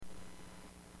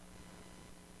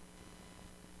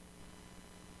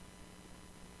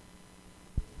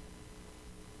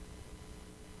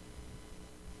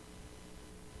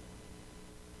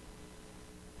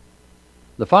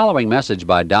The following message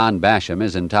by Don Basham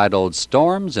is entitled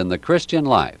Storms in the Christian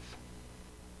Life.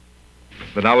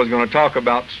 But I was going to talk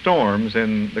about storms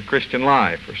in the Christian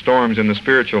life, or storms in the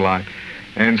spiritual life.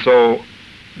 And so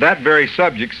that very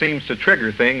subject seems to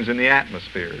trigger things in the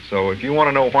atmosphere. So if you want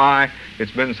to know why it's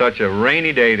been such a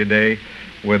rainy day today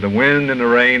with the wind and the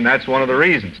rain, that's one of the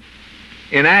reasons.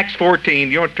 In Acts 14,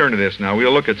 you want to turn to this now.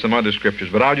 We'll look at some other scriptures,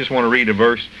 but I just want to read a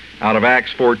verse out of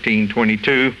Acts 14,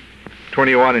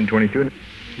 21 and 22.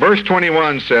 Verse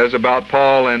 21 says about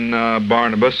Paul and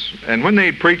Barnabas, "And when they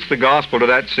had preached the gospel to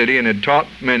that city and had taught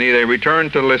many, they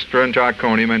returned to Lystra and to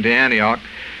Iconium and to Antioch."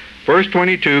 Verse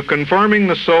 22, "Confirming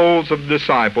the souls of the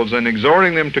disciples and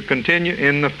exhorting them to continue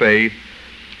in the faith,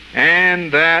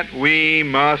 and that we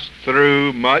must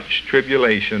through much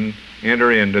tribulation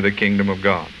enter into the kingdom of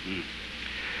God."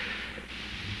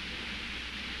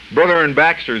 Brother Aaron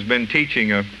Baxter has been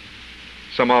teaching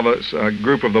some of us, a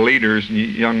group of the leaders,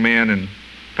 young men and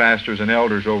pastors and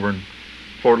elders over in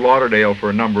Fort Lauderdale for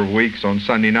a number of weeks on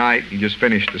Sunday night. He just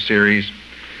finished the series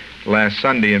last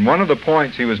Sunday, and one of the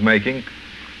points he was making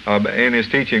in his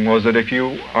teaching was that if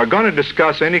you are going to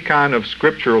discuss any kind of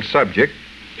scriptural subject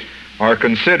or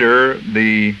consider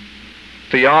the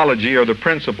theology or the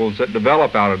principles that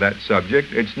develop out of that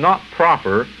subject, it's not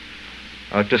proper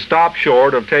to stop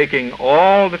short of taking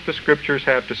all that the scriptures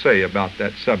have to say about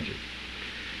that subject.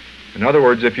 In other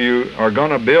words, if you are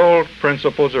going to build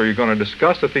principles or you're going to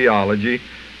discuss a theology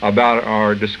about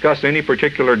or discuss any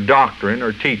particular doctrine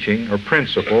or teaching or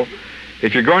principle,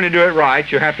 if you're going to do it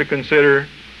right, you have to consider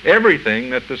everything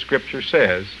that the Scripture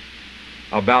says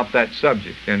about that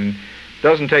subject. And it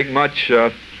doesn't take much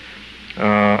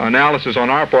analysis on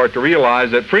our part to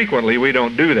realize that frequently we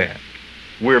don't do that.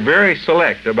 We're very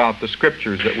select about the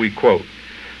Scriptures that we quote.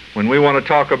 When we want to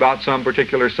talk about some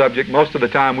particular subject, most of the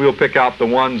time we'll pick out the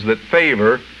ones that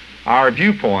favor our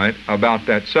viewpoint about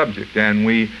that subject, and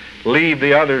we leave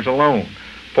the others alone.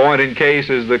 Point in case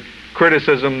is the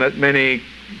criticism that many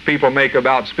people make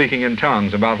about speaking in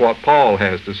tongues, about what Paul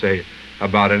has to say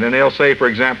about it. And they'll say, for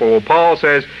example, well, Paul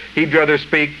says he'd rather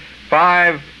speak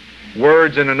 5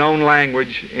 words in a known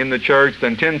language in the church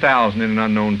than 10,000 in an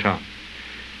unknown tongue.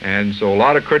 And so a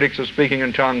lot of critics of speaking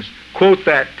in tongues quote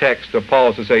that text of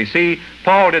Paul's to say, see,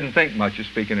 Paul didn't think much of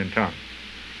speaking in tongues.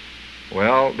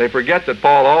 Well, they forget that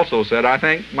Paul also said, I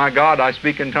thank my God I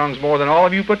speak in tongues more than all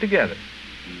of you put together.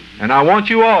 And I want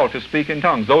you all to speak in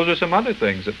tongues. Those are some other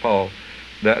things that Paul,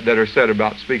 that are said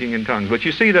about speaking in tongues. But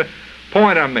you see, the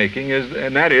point I'm making is,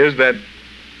 and that is that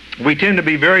we tend to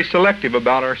be very selective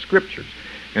about our scriptures.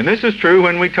 And this is true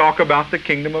when we talk about the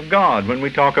kingdom of God, when we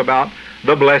talk about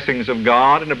the blessings of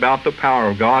God and about the power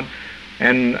of God.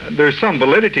 And there's some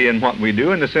validity in what we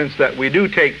do in the sense that we do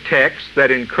take texts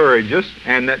that encourage us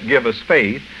and that give us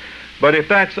faith. But if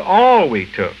that's all we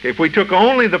took, if we took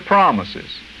only the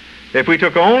promises, if we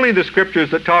took only the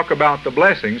scriptures that talk about the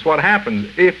blessings, what happens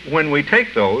when we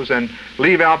take those and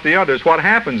leave out the others, what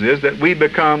happens is that we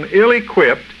become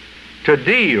ill-equipped to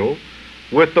deal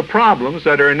with the problems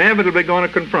that are inevitably going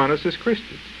to confront us as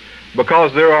Christians.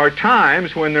 Because there are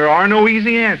times when there are no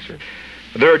easy answers.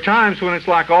 There are times when it's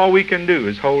like all we can do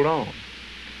is hold on.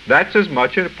 That's as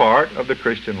much a part of the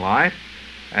Christian life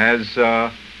as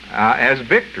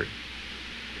victory.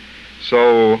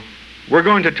 So we're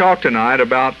going to talk tonight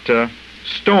about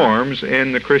storms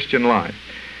in the Christian life.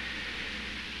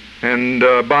 And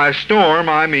by storm,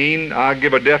 I'll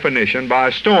give a definition. By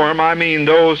storm, I mean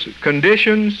those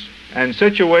conditions and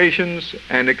situations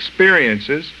and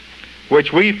experiences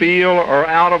which we feel are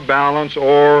out of balance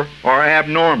or are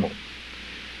abnormal,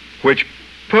 which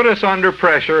put us under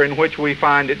pressure in which we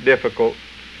find it difficult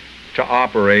to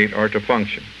operate or to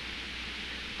function.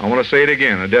 I want to say it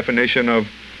again, a definition of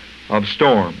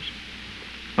storms.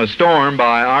 A storm,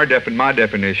 by my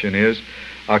definition, is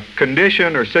a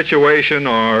condition or situation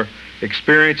or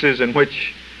experiences in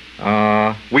which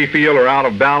we feel are out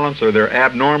of balance or they're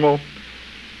abnormal,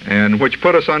 and which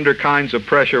put us under kinds of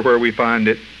pressure where we find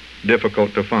it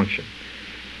difficult to function.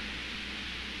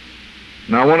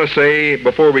 Now I want to say,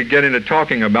 before we get into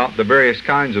talking about the various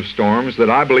kinds of storms,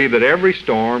 that I believe that every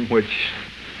storm which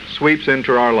sweeps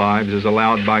into our lives is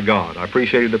allowed by God. I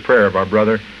appreciated the prayer of our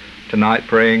brother tonight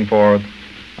praying for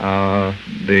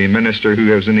the minister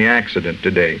who was in the accident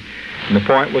today. And the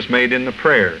point was made in the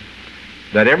prayer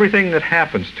that everything that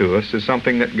happens to us is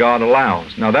something that God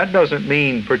allows. Now that doesn't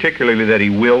mean particularly that He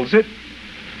wills it,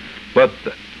 but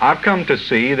I've come to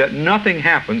see that nothing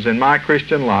happens in my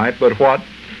Christian life but what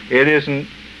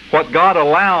God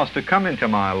allows to come into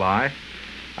my life.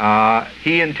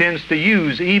 He intends to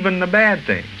use even the bad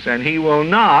things, and He will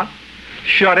not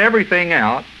shut everything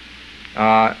out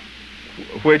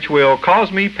which will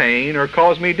cause me pain or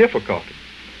cause me difficulty.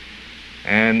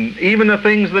 And even the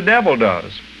things the devil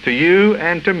does to you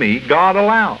and to me, God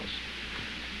allows.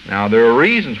 Now, there are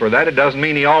reasons for that. It doesn't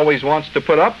mean he always wants to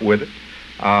put up with it,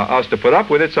 us to put up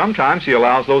with it. Sometimes he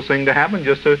allows those things to happen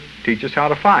just to teach us how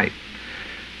to fight.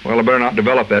 Well, I better not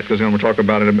develop that because I'm going to talk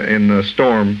about it in the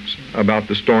storms, about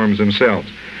the storms themselves.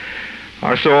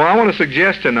 So I want to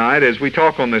suggest tonight, as we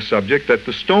talk on this subject, that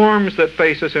the storms that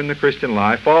face us in the Christian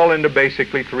life fall into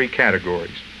basically three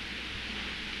categories.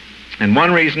 And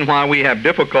one reason why we have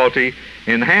difficulty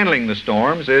in handling the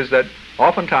storms is that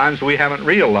oftentimes we haven't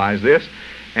realized this,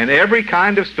 and every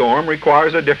kind of storm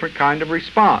requires a different kind of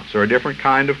response or a different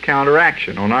kind of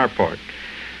counteraction on our part.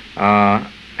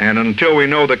 And until we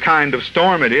know the kind of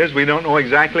storm it is, we don't know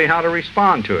exactly how to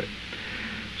respond to it.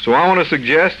 So I want to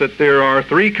suggest that there are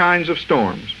three kinds of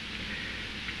storms.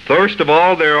 First of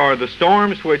all, there are the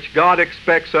storms which God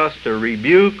expects us to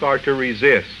rebuke or to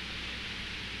resist.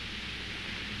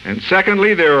 And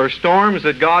secondly, there are storms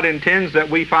that God intends that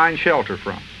we find shelter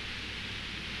from.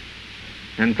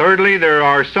 And thirdly, there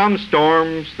are some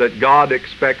storms that God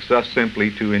expects us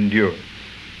simply to endure.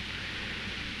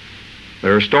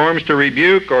 There are storms to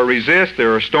rebuke or resist,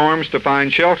 there are storms to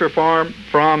find shelter from,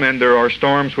 and there are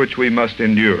storms which we must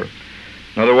endure.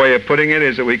 Another way of putting it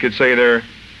is that we could say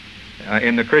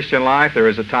in the Christian life there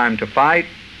is a time to fight,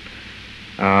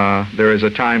 there is a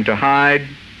time to hide,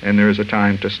 and there is a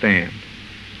time to stand.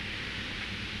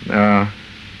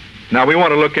 Now we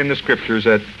want to look in the Scriptures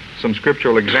at some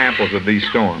scriptural examples of these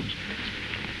storms.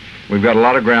 We've got a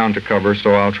lot of ground to cover,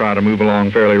 so I'll try to move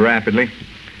along fairly rapidly.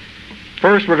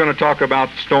 First, we're going to talk about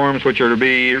storms which are to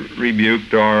be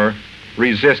rebuked or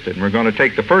resisted. And we're going to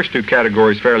take the first two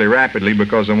categories fairly rapidly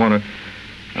because I want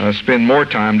to spend more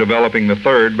time developing the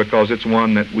third because it's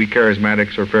one that we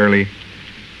charismatics are fairly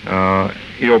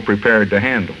ill-prepared to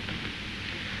handle.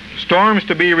 Storms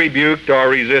to be rebuked or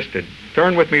resisted.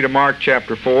 Turn with me to Mark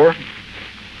chapter 4.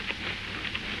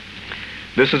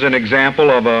 This is an example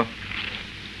of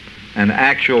an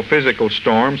actual physical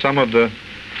storm. Some of the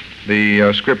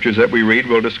scriptures that we read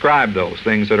will describe those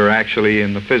things that are actually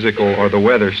in the physical or the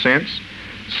weather sense.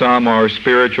 Some are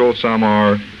spiritual, some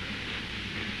are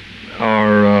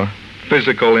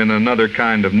physical in another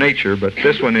kind of nature, but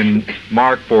this one in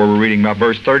Mark 4 we're reading about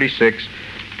verse 36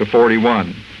 to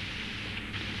 41.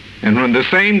 And when the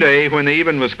same day when the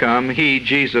even was come, he,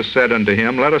 Jesus, said unto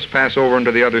him, Let us pass over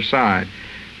unto the other side.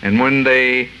 And when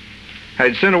they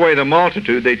had sent away the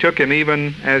multitude, they took him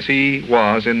even as he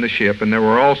was in the ship, and there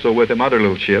were also with him other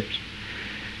little ships.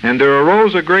 And there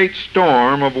arose a great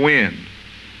storm of wind,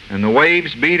 and the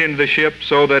waves beat into the ship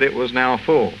so that it was now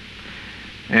full.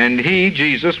 And he,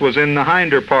 Jesus, was in the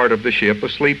hinder part of the ship,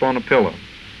 asleep on a pillow.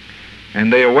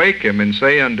 And they awake him, and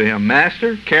say unto him,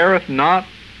 Master, careth not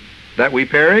that we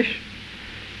perish?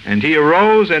 And he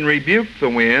arose and rebuked the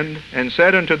wind, and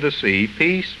said unto the sea,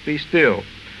 Peace, be still.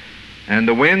 And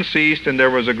the wind ceased, and there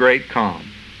was a great calm.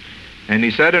 And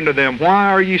he said unto them, Why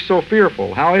are ye so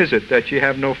fearful? How is it that ye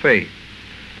have no faith?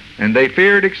 And they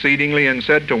feared exceedingly, and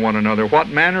said to one another, What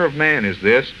manner of man is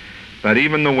this, that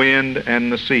even the wind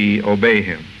and the sea obey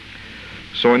him?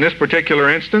 So in this particular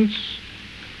instance,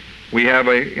 we have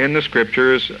in the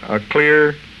Scriptures a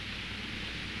clear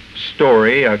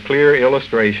story, a clear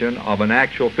illustration of an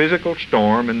actual physical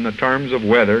storm in the terms of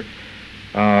weather,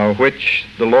 which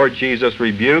the Lord Jesus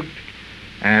rebuked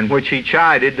and which he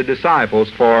chided the disciples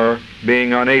for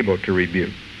being unable to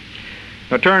rebuke.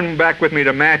 Now turn back with me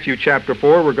to Matthew chapter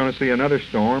 4. We're going to see another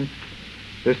storm,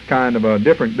 this time of a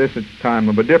different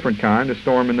kind, a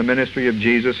storm in the ministry of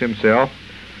Jesus himself,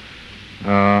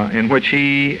 in which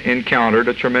he encountered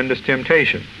a tremendous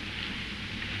temptation.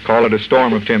 Call it a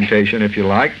storm of temptation, if you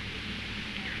like.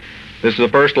 This is the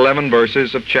first 11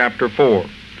 verses of chapter 4.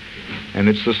 And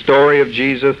it's the story of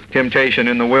Jesus' temptation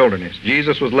in the wilderness.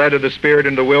 Jesus was led of the Spirit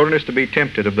into the wilderness to be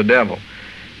tempted of the devil.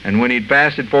 And when he'd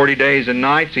fasted 40 days and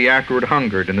nights, he afterward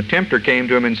hungered. And the tempter came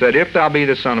to him and said, If thou be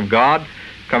the Son of God,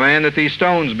 command that these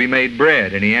stones be made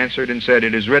bread. And he answered and said,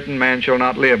 It is written, Man shall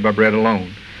not live by bread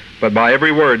alone, but by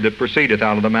every word that proceedeth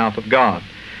out of the mouth of God.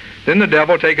 Then the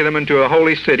devil taketh him into a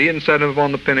holy city, and set him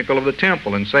upon the pinnacle of the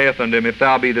temple, and saith unto him, If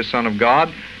thou be the Son of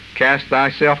God, cast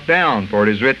thyself down, for it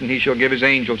is written, He shall give his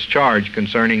angels charge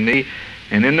concerning thee,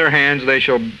 and in their hands they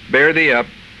shall bear thee up,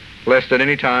 lest at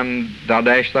any time thou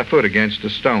dash thy foot against a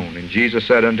stone. And Jesus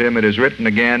said unto him, It is written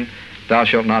again, Thou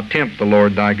shalt not tempt the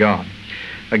Lord thy God.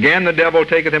 Again the devil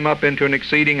taketh him up into an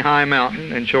exceeding high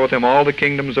mountain, and showeth him all the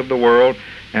kingdoms of the world,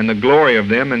 and the glory of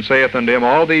them, and saith unto him,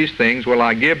 All these things will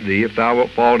I give thee, if thou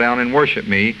wilt fall down and worship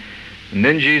me. And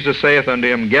then Jesus saith unto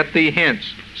him, Get thee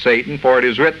hence, Satan, for it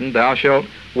is written, Thou shalt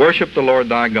worship the Lord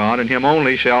thy God, and him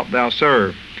only shalt thou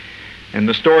serve. And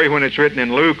the story, when it's written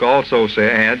in Luke, also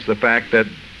adds the fact that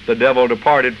the devil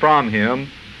departed from him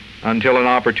until an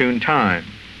opportune time,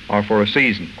 or for a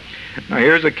season. Now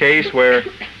here's a case where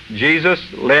Jesus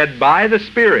led by the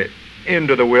Spirit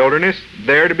into the wilderness,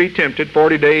 there to be tempted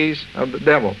 40 days of the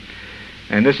devil.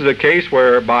 And this is a case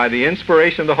where by the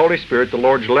inspiration of the Holy Spirit, the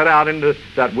Lord's led out into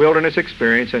that wilderness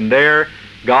experience, and there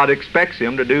God expects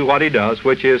him to do what he does,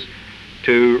 which is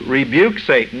to rebuke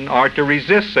Satan or to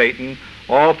resist Satan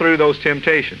all through those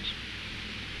temptations.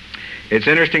 It's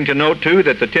interesting to note, too,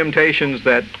 that the temptations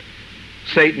that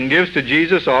Satan gives to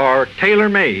Jesus are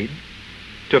tailor-made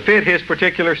to fit his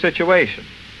particular situation.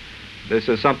 This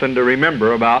is something to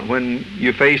remember about when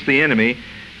you face the enemy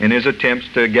in his attempts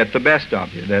to get the best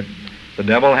of you, that the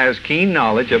devil has keen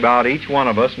knowledge about each one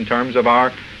of us in terms of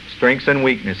our strengths and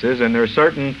weaknesses, and there are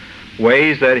certain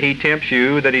ways that he tempts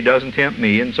you that he doesn't tempt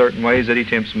me, and certain ways that he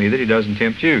tempts me that he doesn't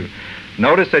tempt you.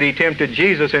 Notice that he tempted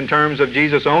Jesus in terms of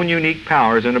Jesus' own unique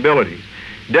powers and abilities.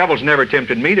 Devil's never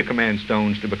tempted me to command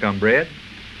stones to become bread.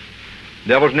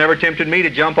 Devil's never tempted me to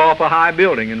jump off a high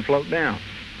building and float down.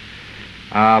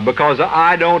 Because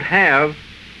I don't have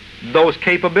those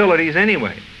capabilities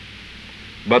anyway.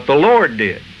 But the Lord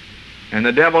did. And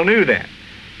the devil knew that.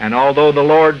 And although the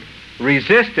Lord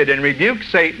resisted and rebuked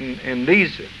Satan in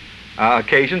these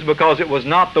occasions because it was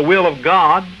not the will of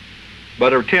God,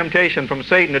 but a temptation from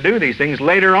Satan to do these things,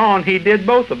 later on he did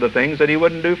both of the things that he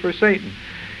wouldn't do for Satan.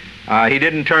 He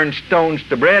didn't turn stones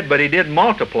to bread, but he did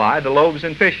multiply the loaves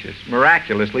and fishes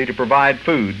miraculously to provide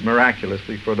food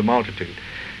miraculously for the multitude.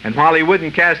 And while he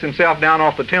wouldn't cast himself down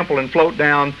off the temple and float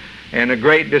down in a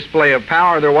great display of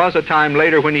power, there was a time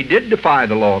later when he did defy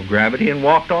the law of gravity and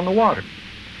walked on the water.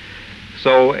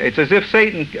 So it's as if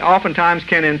Satan oftentimes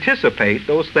can anticipate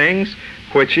those things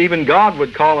which even God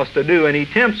would call us to do, and he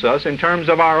tempts us in terms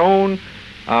of our own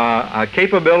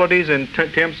capabilities and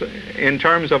tempts in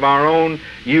terms of our own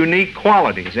unique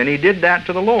qualities. And he did that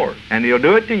to the Lord, and he'll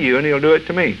do it to you, and he'll do it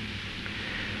to me.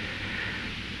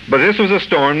 But this was a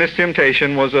storm. This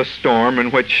temptation was a storm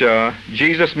in which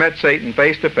Jesus met Satan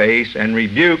face to face and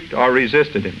rebuked or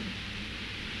resisted him.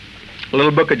 The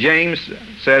little book of James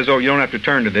says, you don't have to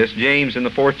turn to this, James in the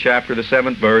 4th chapter, the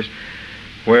 7th verse,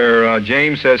 where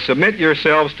James says, Submit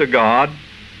yourselves to God,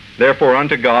 therefore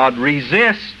unto God,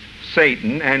 resist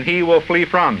Satan, and he will flee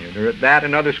from you. There is that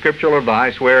and other scriptural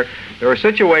advice where there are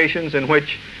situations in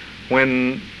which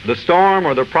when the storm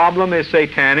or the problem is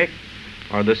satanic,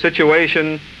 or the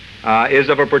situation is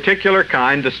of a particular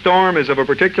kind, the storm is of a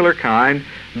particular kind,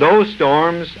 those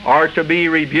storms are to be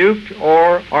rebuked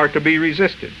or are to be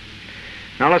resisted.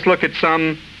 Now let's look at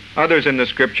some others in the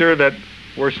Scripture that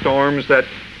were storms that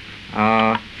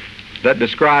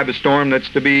describe a storm that's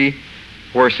to be,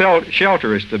 where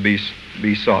shelter is to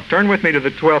be sought. Turn with me to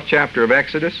the 12th chapter of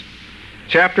Exodus,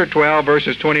 chapter 12,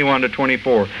 verses 21 to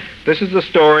 24. This is the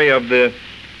story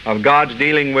of God's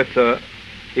dealing with the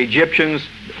Egyptians,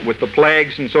 with the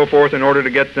plagues and so forth, in order to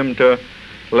get them to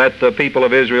let the people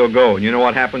of Israel go. And you know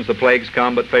what happens? The plagues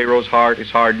come, but Pharaoh's heart is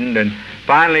hardened, and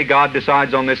finally God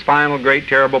decides on this final great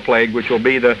terrible plague, which will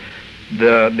be the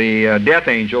death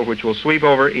angel, which will sweep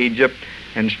over Egypt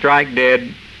and strike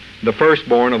dead the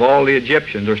firstborn of all the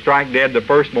Egyptians, or strike dead the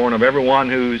firstborn of everyone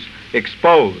who's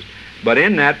exposed. But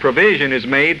in that, provision is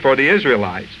made for the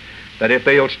Israelites, that if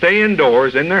they'll stay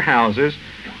indoors in their houses,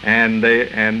 and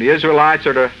the Israelites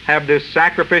are to have this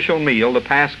sacrificial meal,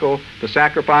 the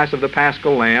sacrifice of the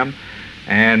Paschal lamb,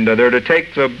 and they're to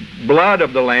take the blood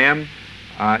of the lamb,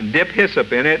 dip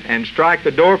hyssop in it, and strike the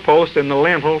doorposts and the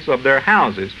lintels of their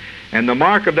houses. And the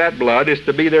mark of that blood is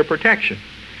to be their protection.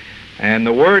 And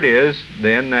the word is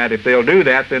then that if they'll do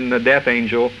that, then the death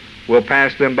angel will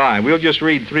pass them by. We'll just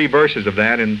read 3 verses of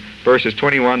that in verses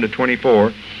 21 to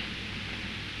 24.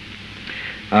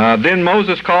 Then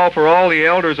Moses called for all the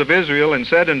elders of Israel and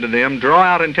said unto them, Draw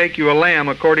out and take you a lamb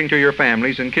according to your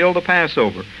families, and kill the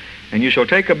Passover. And you shall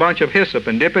take a bunch of hyssop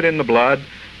and dip it in the blood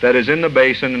that is in the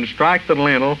basin, and strike the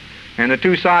lintel and the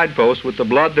 2 side posts with the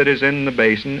blood that is in the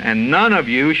basin, and none of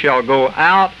you shall go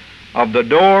out of the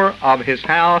door of his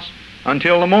house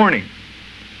until the morning.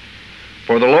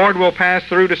 For the Lord will pass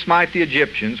through to smite the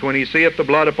Egyptians. When he seeth the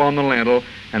blood upon the lintel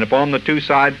and upon the 2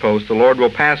 side posts, the Lord will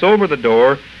pass over the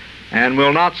door, and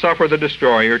will not suffer the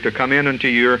destroyer to come in unto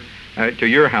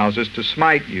your houses to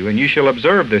smite you. And you shall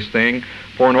observe this thing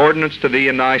for an ordinance to thee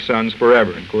and thy sons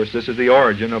forever. And of course, this is the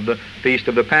origin of the feast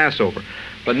of the Passover.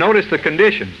 But notice the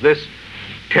conditions. This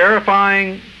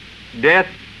terrifying death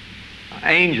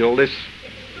angel, this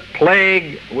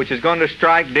plague which is going to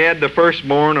strike dead the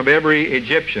firstborn of every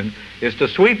Egyptian is to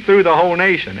sweep through the whole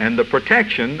nation, and the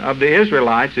protection of the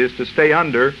Israelites is to stay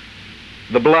under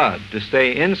the blood, to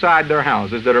stay inside their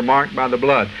houses that are marked by the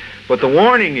blood. But the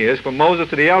warning is from Moses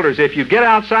to the elders, if you get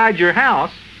outside your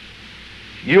house,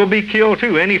 you'll be killed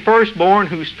too. Any firstborn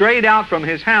who strayed out from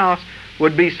his house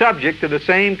would be subject to the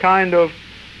same kind of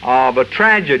a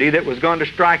tragedy that was going to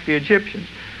strike the Egyptians.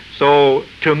 So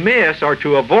to miss or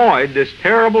to avoid this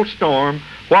terrible storm,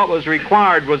 what was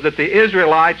required was that the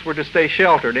Israelites were to stay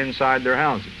sheltered inside their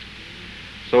houses.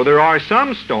 So there are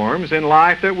some storms in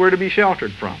life that we're to be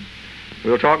sheltered from.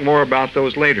 We'll talk more about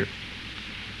those later.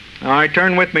 All right,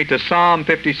 turn with me to Psalm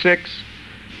 57.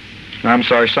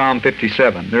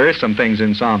 There is some things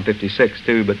in Psalm 56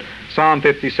 too, but Psalm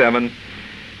 57,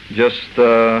 just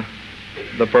the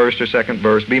first or second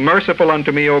verse. Be merciful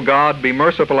unto me, O God, be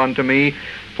merciful unto me,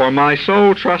 for my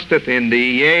soul trusteth in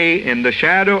thee. Yea, in the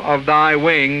shadow of thy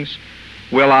wings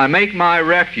will I make my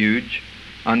refuge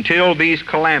until these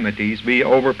calamities be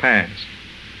overpassed.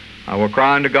 I will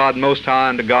cry unto God Most High,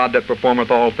 unto God that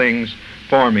performeth all things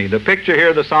for me. The picture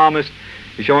here the psalmist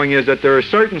is showing is that there are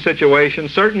certain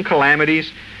situations, certain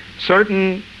calamities,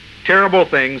 certain terrible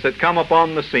things that come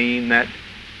upon the scene that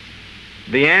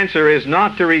the answer is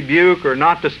not to rebuke or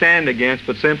not to stand against,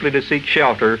 but simply to seek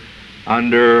shelter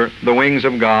under the wings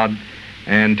of God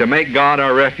and to make God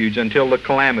our refuge until the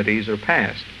calamities are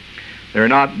past.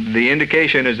 The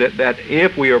indication is that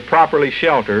if we are properly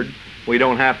sheltered, we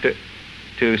don't have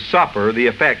to suffer the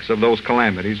effects of those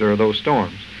calamities or those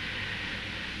storms.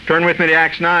 Turn with me to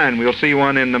Acts 9. We'll see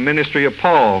one in the ministry of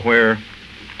Paul, where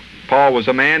Paul was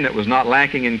a man that was not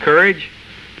lacking in courage,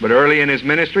 but early in his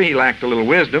ministry he lacked a little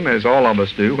wisdom, as all of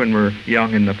us do when we're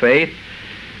young in the faith.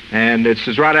 And it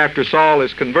says right after Saul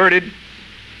is converted,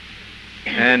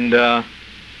 and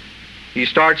he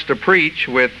starts to preach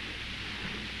with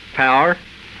power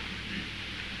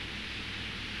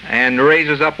and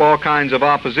raises up all kinds of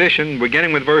opposition,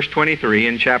 beginning with verse 22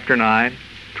 in chapter 9.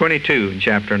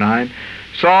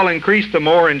 Saul increased the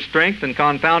more in strength and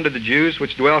confounded the Jews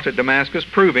which dwelt at Damascus,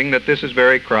 proving that this is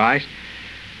very Christ.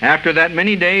 After that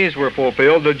many days were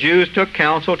fulfilled, the Jews took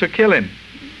counsel to kill him.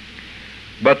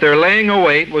 But their laying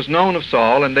await was known of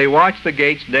Saul, and they watched the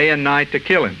gates day and night to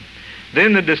kill him.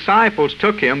 Then the disciples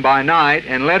took him by night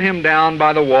and let him down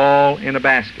by the wall in a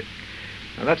basket.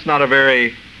 Now that's not a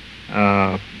very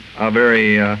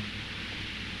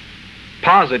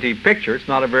positive picture. It's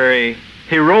not a very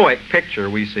heroic picture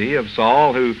we see of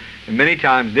Saul, who many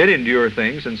times did endure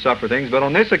things and suffer things. But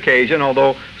on this occasion,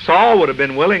 although Saul would have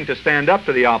been willing to stand up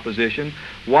to the opposition,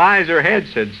 wiser head,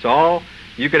 said Saul,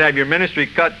 you could have your ministry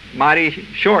cut mighty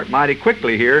short, mighty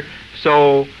quickly here.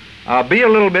 So be a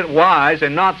little bit wise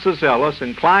and not so zealous,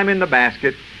 and climb in the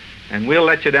basket, and we'll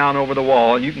let you down over the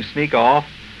wall, and you can sneak off,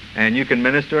 and you can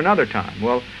minister another time.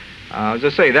 Well, as I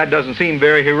say, that doesn't seem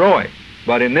very heroic.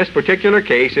 But in this particular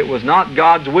case, it was not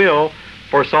God's will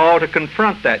for Saul to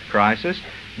confront that crisis,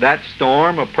 that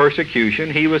storm of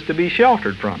persecution. He was to be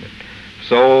sheltered from it.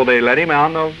 So they let him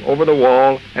out over the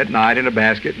wall at night in a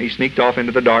basket, and he sneaked off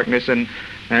into the darkness and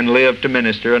lived to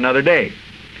minister another day.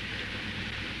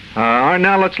 All right,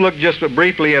 now let's look just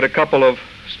briefly at a couple of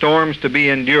storms to be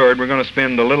endured. We're going to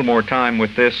spend a little more time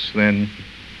with this than,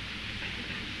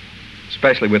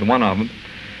 especially with one of them.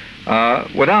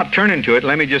 Without turning to it,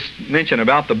 let me just mention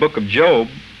about the book of Job,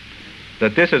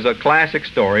 that this is a classic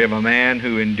story of a man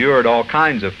who endured all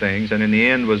kinds of things and in the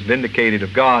end was vindicated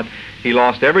of God. He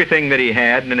lost everything that he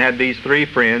had and had these three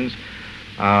friends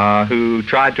who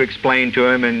tried to explain to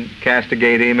him and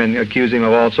castigate him and accuse him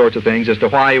of all sorts of things as to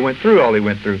why he went through all he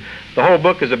went through. The whole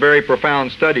book is a very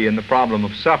profound study in the problem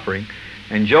of suffering,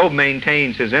 and Job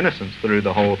maintains his innocence through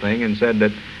the whole thing and said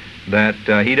that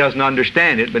he doesn't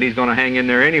understand it, but he's going to hang in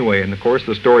there anyway. And of course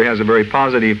the story has a very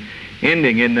positive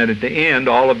ending in that at the end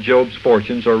all of Job's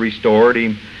fortunes are restored,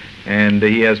 and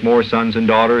he has more sons and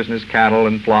daughters, and his cattle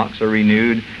and flocks are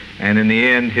renewed, and in the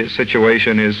end his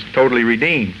situation is totally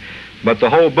redeemed. But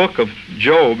the whole book of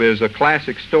Job is a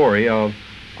classic story of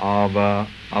a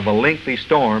lengthy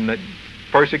storm, that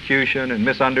persecution and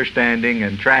misunderstanding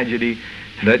and tragedy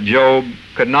that Job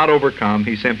could not overcome.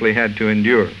 He simply had to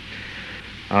endure.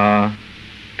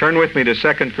 Turn with me to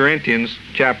 2 Corinthians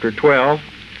chapter 12,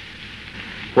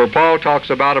 where Paul talks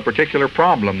about a particular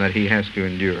problem that he has to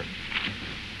endure.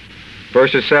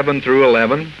 Verses 7 through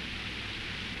 11.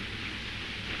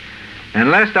 And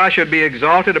lest I should be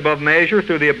exalted above measure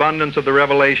through the abundance of the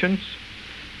revelations,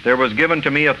 there was given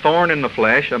to me a thorn in the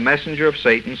flesh, a messenger of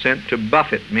Satan sent to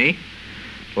buffet me,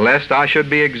 lest I should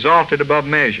be exalted above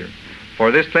measure. For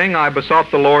this thing I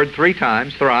besought the Lord 3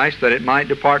 times, thrice, that it might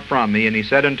depart from me. And he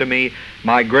said unto me,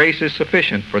 My grace is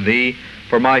sufficient for thee,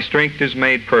 for my strength is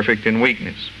made perfect in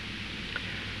weakness.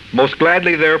 Most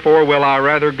gladly, therefore, will I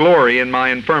rather glory in my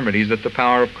infirmities, that the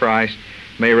power of Christ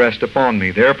may rest upon me.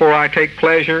 Therefore I take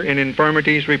pleasure in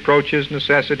infirmities, reproaches,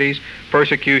 necessities,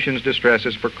 persecutions,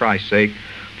 distresses, for Christ's sake.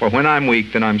 For when I'm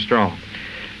weak, then I'm strong.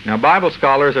 Now, Bible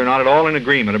scholars are not at all in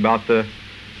agreement about the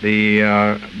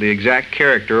exact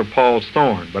character of Paul's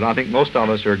thorn, but I think most of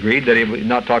us are agreed that we're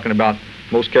not talking about,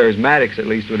 most charismatics at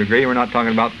least would agree, we're not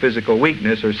talking about physical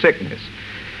weakness or sickness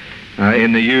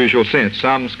in the usual sense.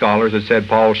 Some scholars have said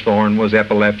Paul's thorn was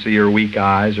epilepsy or weak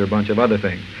eyes or a bunch of other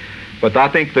things. But I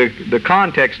think the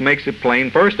context makes it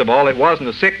plain. First of all, it wasn't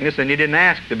a sickness, and he didn't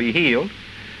ask to be healed.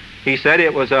 He said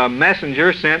it was a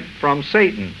messenger sent from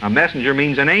Satan. A messenger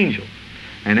means an angel.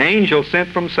 An angel sent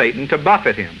from Satan to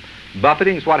buffet him.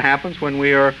 Buffeting is what happens when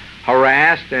we are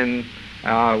harassed, and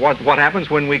what happens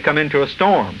when we come into a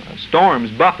storm.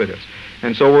 Storms buffet us.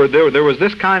 And so there was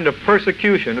this kind of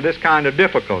persecution, this kind of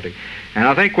difficulty. And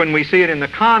I think when we see it in the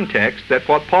context, that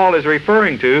what Paul is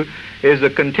referring to is the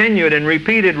continued and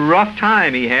repeated rough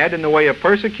time he had in the way of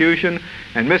persecution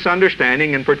and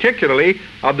misunderstanding, and particularly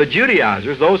of the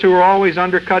Judaizers, those who were always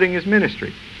undercutting his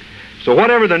ministry. So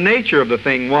whatever the nature of the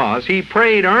thing was, he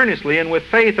prayed earnestly and with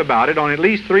faith about it on at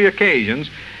least 3 occasions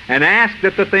and asked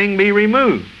that the thing be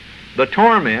removed. The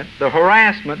torment, the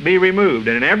harassment be removed.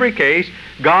 And in every case,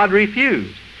 God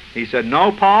refused. He said,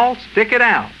 No, Paul, stick it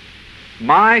out.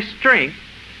 My strength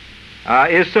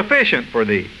is sufficient for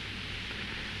thee.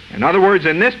 In other words,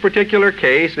 in this particular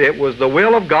case, it was the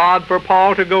will of God for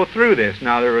Paul to go through this.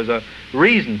 Now, there was a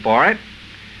reason for it.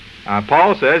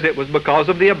 Paul says it was because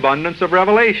of the abundance of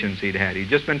revelations he'd had. He'd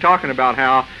just been talking about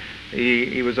how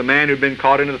he was a man who'd been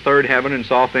caught into the third heaven and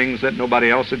saw things that nobody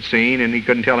else had seen and he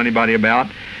couldn't tell anybody about.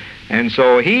 And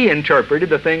so he interpreted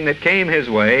the thing that came his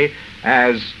way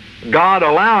as God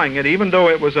allowing it. Even though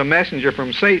it was a messenger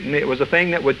from Satan, it was a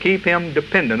thing that would keep him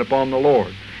dependent upon the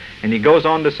Lord. And he goes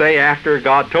on to say, after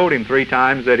God told him 3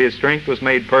 times that his strength was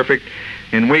made perfect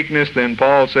in weakness, then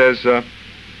Paul says,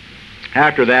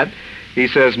 after that, he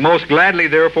says, Most gladly,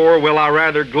 therefore, will I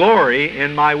rather glory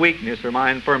in my weakness or my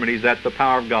infirmities, that the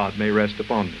power of God may rest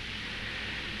upon me.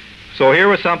 So here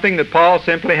was something that Paul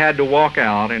simply had to walk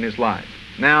out in his life.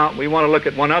 Now, we want to look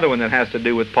at one other one that has to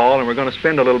do with Paul, and we're going to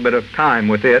spend a little bit of time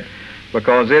with it,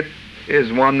 because it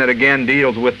is one that, again,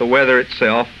 deals with the weather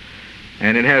itself,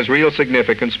 and it has real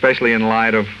significance, especially in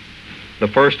light of the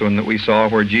first one that we saw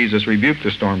where Jesus rebuked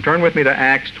the storm. Turn with me to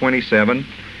Acts 27,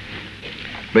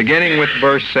 beginning with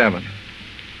verse 7.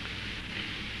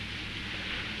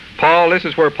 Paul, this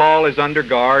is where Paul is under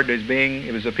guard.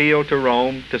 It was appealed to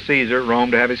Rome, to Caesar, Rome,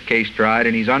 to have his case tried,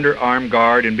 and he's under armed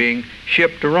guard and being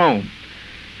shipped to Rome.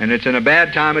 And it's in a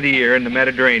bad time of the year in the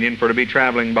Mediterranean for to be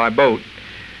traveling by boat.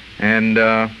 And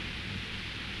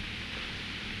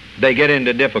they get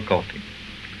into difficulty.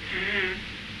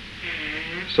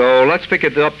 So let's pick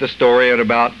it up, the story, at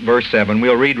about verse 7.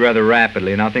 We'll read rather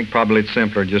rapidly, and I think probably it's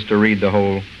simpler just to read the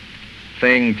whole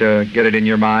thing to get it in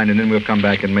your mind, and then we'll come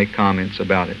back and make comments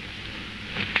about it.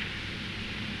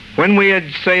 When we had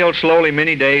sailed slowly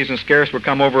many days and scarce were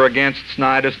come over against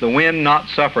Cnidus, the wind not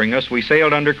suffering us, we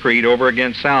sailed under Crete over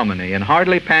against Salmone, and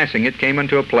hardly passing it came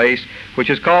unto a place which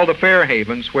is called the Fair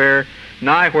Havens, where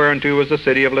nigh whereunto was the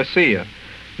city of Lasea.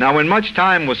 Now when much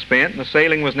time was spent, and the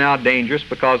sailing was now dangerous,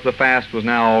 because the fast was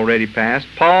now already past,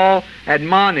 Paul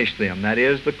admonished them, that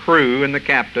is, the crew and the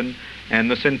captain and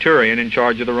the centurion in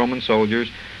charge of the Roman soldiers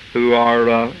who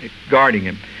are guarding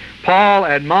him. Paul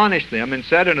admonished them and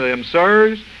said unto them,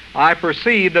 Sirs, I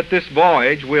perceive that this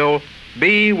voyage will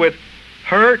be with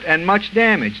hurt and much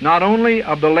damage, not only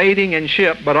of the lading and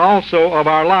ship, but also of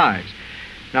our lives.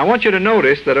 Now I want you to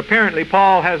notice that apparently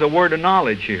Paul has a word of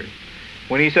knowledge here.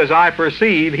 When he says, I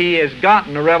perceive, he has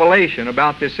gotten a revelation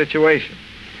about this situation.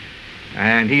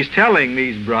 And he's telling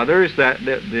these brothers that,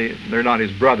 they're not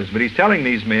his brothers, but he's telling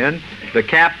these men, the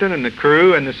captain and the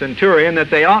crew and the centurion,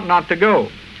 that they ought not to go.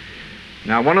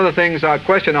 Now, one of the things,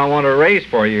 question I want to raise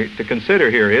for you to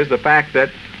consider here is the fact that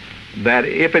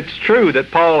if it's true that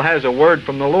Paul has a word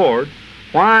from the Lord,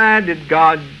 why did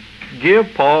God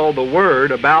give Paul the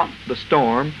word about the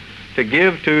storm to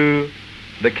give to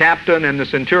the captain and the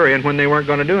centurion when they weren't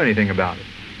going to do anything about it?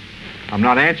 I'm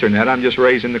not answering that, I'm just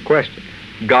raising the question.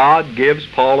 God gives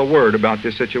Paul a word about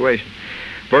this situation.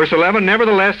 Verse 11,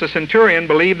 Nevertheless the centurion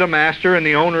believed the master and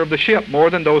the owner of the ship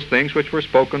more than those things which were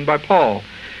spoken by Paul.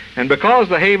 And because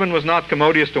the haven was not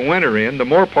commodious to winter in, the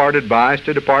more part advised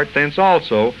to depart thence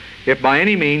also, if by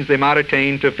any means they might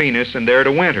attain to Phoenix and there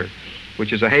to winter.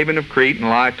 which is a haven of Crete, and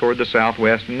lie toward the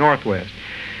southwest and northwest.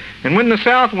 And when the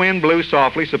south wind blew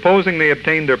softly, supposing they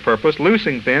obtained their purpose,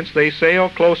 loosing thence, they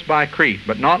sailed close by Crete.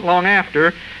 But not long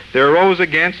after, there arose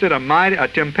against it a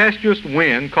tempestuous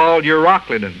wind called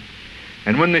Euroclydon.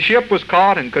 And when the ship was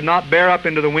caught and could not bear up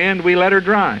into the wind, we let her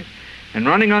drive. And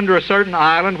running under a certain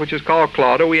island, which is called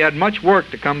Clauda, we had much work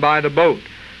to come by the boat,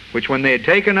 which when they had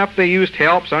taken up, they used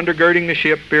helps, undergirding the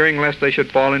ship, fearing lest they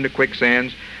should fall into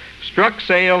quicksands, struck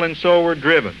sail, and so were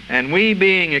driven. And we,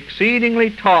 being exceedingly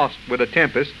tossed with a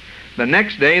tempest, the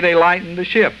next day they lightened the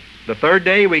ship. The third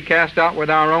day we cast out with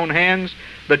our own hands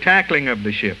the tackling of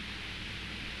the ship.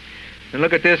 And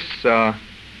look at this,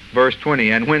 verse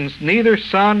 20. And when neither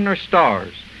sun nor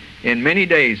stars in many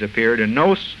days appeared, and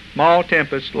no small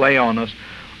tempest lay on us,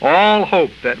 all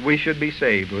hope that we should be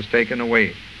saved was taken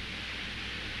away.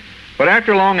 But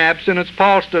after long abstinence,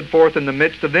 Paul stood forth in the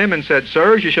midst of them and said,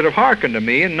 Sirs, you should have hearkened to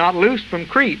me, and not loosed from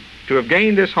Crete, to have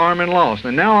gained this harm and loss.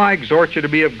 And now I exhort you to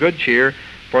be of good cheer,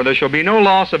 for there shall be no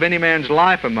loss of any man's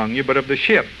life among you, but of the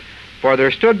ship. For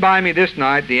there stood by me this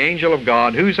night the angel of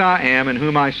God, whose I am and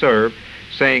whom I serve,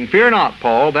 saying, Fear not,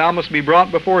 Paul, thou must be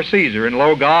brought before Caesar, and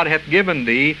lo, God hath given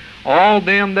thee all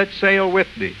them that sail with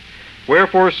thee.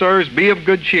 Wherefore, sirs, be of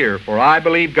good cheer, for I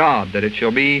believe God that it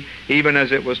shall be even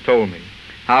as it was told me.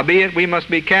 Howbeit we must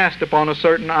be cast upon a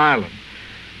certain island.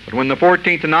 But when the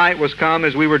 14th night was come,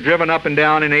 as we were driven up and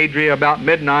down in Adria about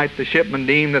midnight, the shipmen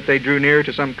deemed that they drew near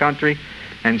to some country,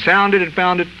 and sounded and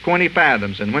found it 20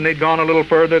 fathoms. And when they'd gone a little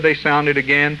further, they sounded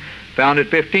again, found it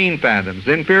 15 fathoms.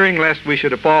 Then fearing lest we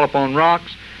should have fallen upon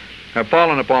rocks,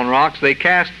 they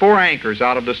cast 4 anchors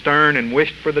out of the stern and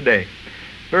wished for the day.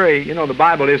 The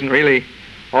Bible isn't really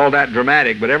all that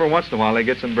dramatic, but every once in a while they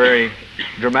get some very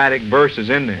dramatic verses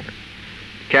in there.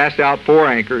 Cast out 4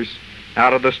 anchors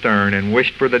out of the stern and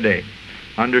wished for the day.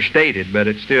 Understated, but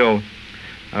it's still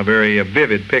a very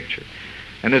vivid picture.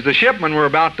 And as the shipmen were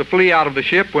about to flee out of the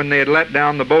ship, when they had let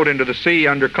down the boat into the sea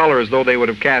under color as though they would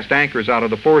have cast anchors out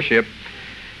of the foreship,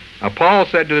 Paul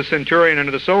said to the centurion and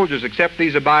to the soldiers, Except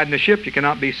these abide in the ship, you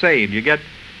cannot be saved. If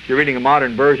you're reading a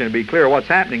modern version, to be clear, what's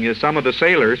happening is some of the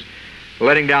sailors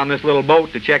letting down this little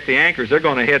boat to check the anchors, they're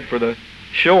going to head for the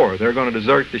shore. They're going to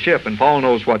desert the ship. And Paul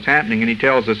knows what's happening, and he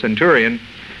tells the centurion,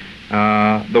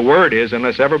 the word is,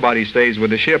 unless everybody stays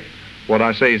with the ship, what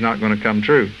I say is not going to come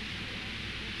true.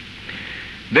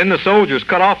 Then the soldiers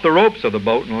cut off the ropes of the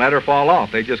boat and let her fall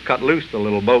off. They just cut loose the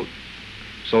little boat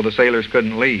so the sailors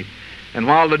couldn't leave. And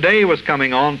while the day was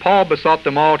coming on, Paul besought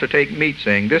them all to take meat,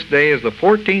 saying, This day is the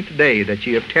 14th day that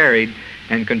ye have tarried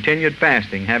and continued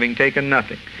fasting, having taken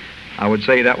nothing. I would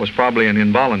say that was probably an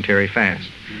involuntary fast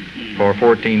for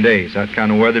 14 days. That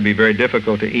kind of weather would be very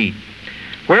difficult to eat.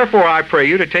 Wherefore I pray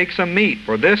you to take some meat,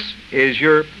 for this is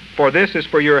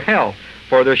for your health,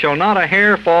 for there shall not a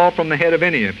hair fall from the head of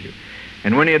any of you.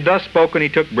 And when he had thus spoken, he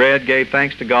took bread, gave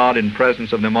thanks to God in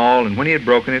presence of them all, and when he had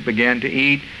broken it, began to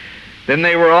eat. Then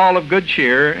they were all of good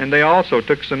cheer, and they also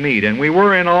took some meat. And we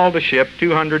were in all the ship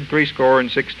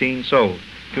 216 souls,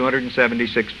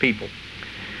 276 people.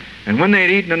 And when they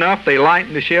had eaten enough, they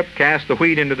lightened the ship, cast the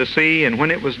wheat into the sea, and when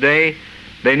it was day,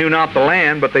 they knew not the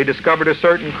land, but they discovered a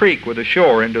certain creek with a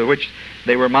shore, into which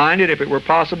they were minded, if it were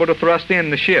possible, to thrust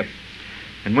in the ship.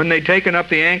 And when they'd taken up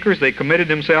the anchors, they committed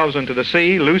themselves unto the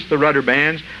sea, loosed the rudder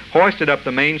bands, hoisted up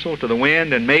the mainsail to the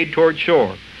wind, and made toward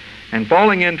shore. And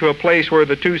falling into a place where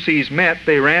the 2 seas met,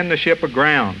 they ran the ship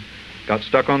aground, got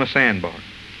stuck on a sandbar.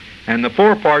 And the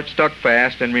forepart stuck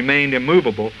fast and remained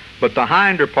immovable, but the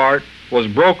hinder part was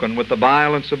broken with the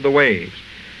violence of the waves.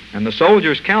 And the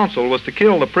soldiers' counsel was to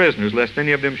kill the prisoners, lest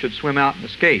any of them should swim out and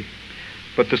escape.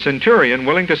 But the centurion,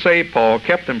 willing to save Paul,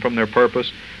 kept them from their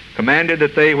purpose, commanded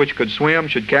that they which could swim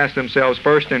should cast themselves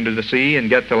first into the sea and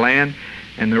get to land,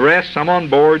 and the rest, some on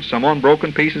board, some on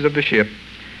broken pieces of the ship.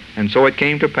 And so it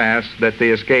came to pass that they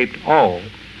escaped all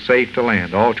safe to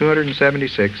land. All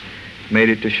 276 made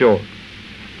it to shore.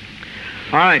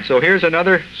 All right, so here's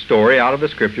another story out of the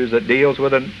Scriptures that deals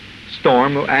with a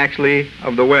storm, actually,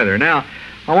 of the weather. Now,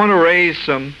 I want to raise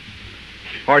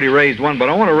already raised one, but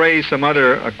I want to raise some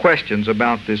other questions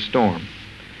about this storm.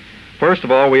 First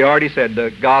of all, we already said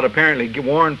that God apparently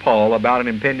warned Paul about an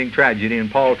impending tragedy,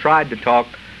 and Paul tried to talk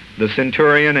the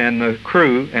centurion and the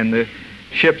crew and the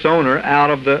ship's owner out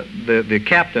of the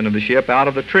captain of the ship out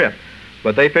of the trip.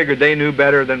 But they figured they knew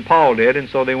better than Paul did, and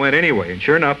so they went anyway. And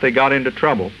sure enough, they got into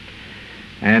trouble.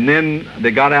 And then they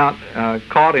got out,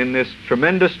 caught in this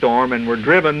tremendous storm, and were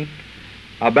driven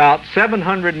about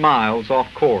 700 miles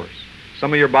off course.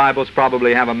 Some of your Bibles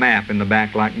probably have a map in the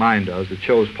back like mine does that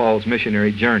shows Paul's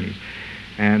missionary journeys.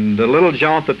 And the little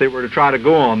jaunt that they were to try to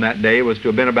go on that day was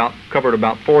to have been covered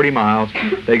about 40 miles.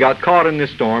 They got caught in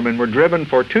this storm and were driven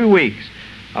for 2 weeks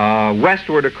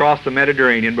westward across the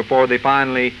Mediterranean before they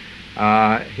finally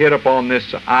hit upon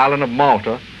this island of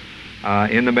Malta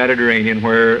in the Mediterranean,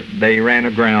 where they ran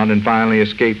aground and finally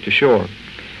escaped to shore.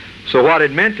 So what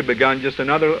had meant to be just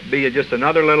another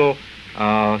little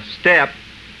step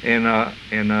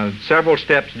in several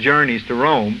steps journeys to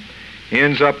Rome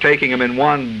ends up taking them in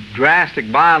one drastic,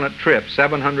 violent trip,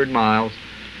 700 miles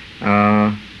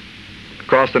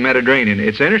across the Mediterranean.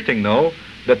 It's interesting, though,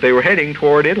 that they were heading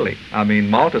toward Italy. I mean,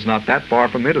 Malta's not that far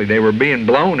from Italy. They were being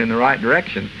blown in the right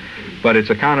direction, but it's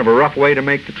a kind of a rough way to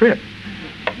make the trip.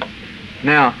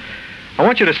 Now, I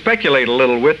want you to speculate a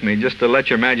little with me, just to let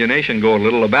your imagination go a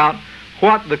little, about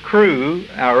what the crew,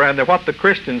 or rather what the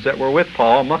Christians that were with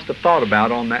Paul must have thought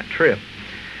about on that trip.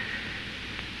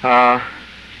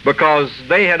 Because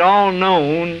they had all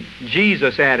known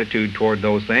Jesus' attitude toward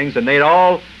those things, and they'd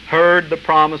all heard the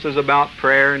promises about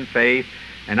prayer and faith,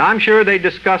 and I'm sure they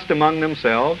discussed among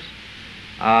themselves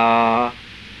why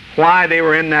they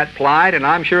were in that plight, and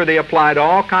I'm sure they applied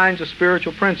all kinds of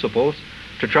spiritual principles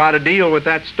to try to deal with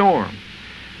that storm.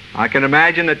 I can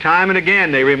imagine that time and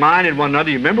again they reminded one another,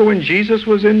 you remember when Jesus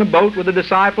was in the boat with the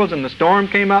disciples and the storm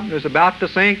came up and it was about to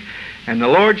sink, and the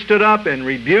Lord stood up and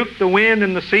rebuked the wind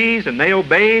and the seas, and they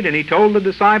obeyed, and he told the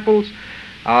disciples,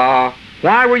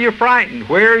 why were you frightened?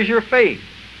 Where is your faith?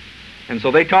 And so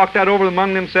they talked that over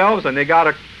among themselves, and they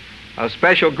got a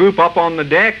special group up on the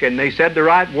deck, and they said the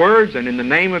right words, and in the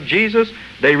name of Jesus,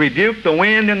 they rebuked the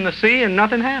wind and the sea, and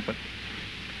nothing happened.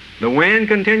 The wind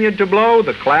continued to blow,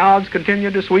 the clouds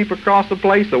continued to sweep across the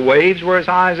place, the waves were as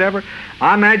high as ever.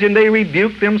 I imagine they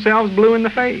rebuked themselves blue in the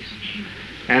face.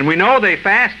 And we know they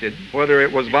fasted, whether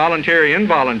it was voluntary or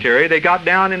involuntary. They got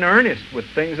down in earnest with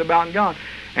things about God.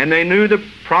 And they knew the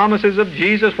promises of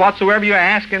Jesus, whatsoever you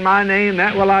ask in my name,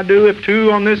 that will I do. If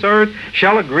two on this earth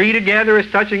shall agree together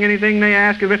as touching anything they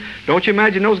ask of it. Don't you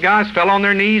imagine those guys fell on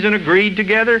their knees and agreed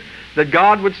together that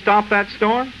God would stop that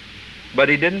storm? But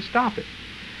he didn't stop it.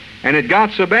 And it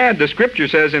got so bad, the Scripture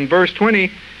says in verse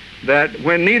 20, that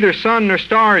when neither sun nor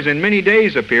stars in many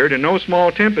days appeared, and no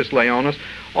small tempest lay on us,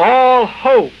 all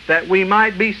hope that we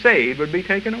might be saved was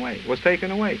taken away.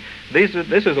 This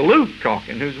is Luke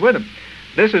talking, who's with him.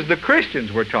 This is the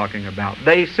Christians we're talking about.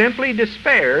 They simply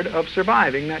despaired of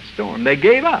surviving that storm. They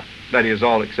gave up. That is,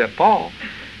 all except Paul.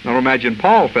 I don't imagine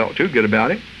Paul felt too good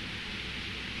about it.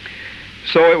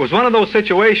 So it was one of those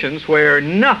situations where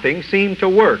nothing seemed to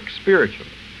work spiritually.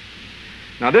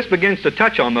 Now this begins to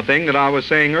touch on the thing that I was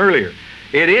saying earlier.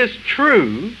 It is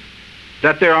true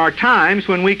that there are times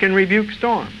when we can rebuke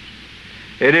storms.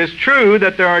 It is true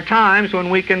that there are times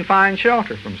when we can find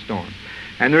shelter from storms.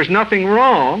 And there's nothing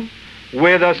wrong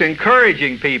with us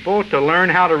encouraging people to learn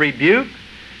how to rebuke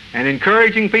and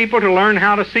encouraging people to learn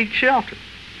how to seek shelter.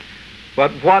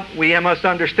 But what we must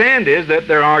understand is that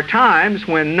there are times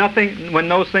when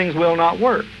those things will not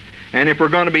work. And if we're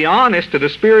going to be honest to the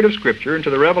Spirit of Scripture and to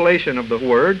the revelation of the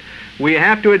Word, we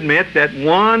have to admit that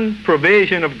one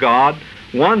provision of God,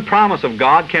 one promise of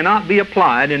God cannot be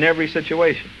applied in every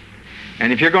situation.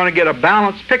 And if you're going to get a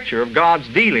balanced picture of God's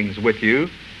dealings with you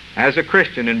as a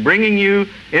Christian and bringing you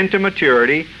into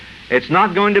maturity, it's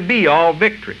not going to be all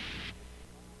victory.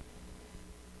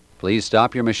 Please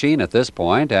stop your machine at this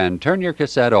point and turn your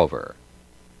cassette over.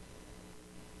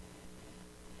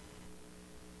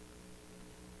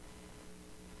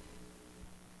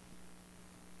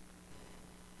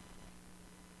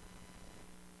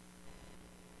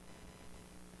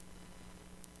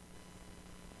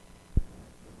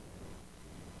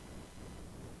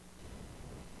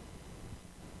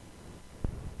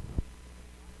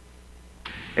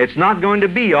 It's not going to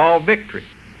be all victory.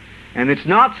 And it's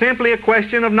not simply a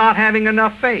question of not having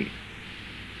enough faith.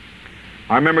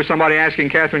 I remember somebody asking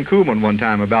Catherine Kuhlman one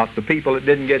time about the people that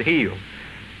didn't get healed.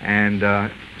 And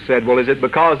said, well, is it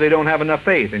because they don't have enough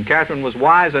faith? And Catherine was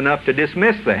wise enough to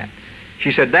dismiss that.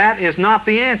 She said, that is not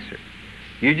the answer.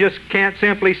 You just can't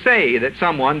simply say that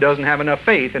someone doesn't have enough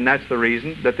faith, and that's the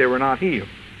reason that they were not healed.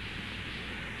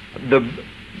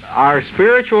 Our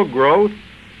spiritual growth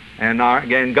and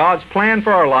again, God's plan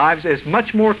for our lives is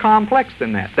much more complex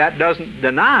than that. That doesn't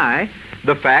deny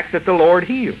the fact that the Lord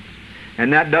heals.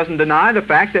 And that doesn't deny the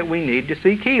fact that we need to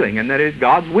seek healing, and that it's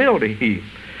God's will to heal.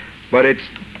 But it's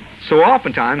so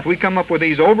oftentimes we come up with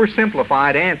these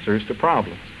oversimplified answers to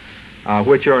problems,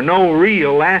 which are no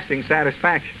real lasting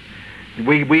satisfaction.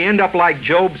 We end up like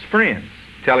Job's friends,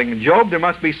 telling Job there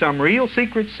must be some real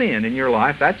secret sin in your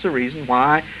life. That's the reason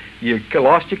why you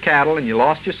lost your cattle and you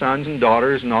lost your sons and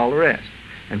daughters and all the rest,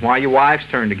 and why your wives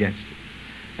turned against you.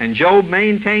 And Job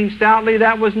maintained stoutly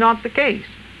that was not the case.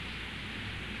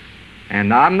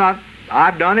 And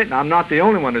I've done it, and I'm not the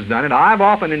only one who's done it. I've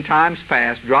often in times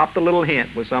past dropped a little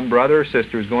hint with some brother or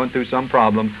sister who's going through some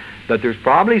problem that there's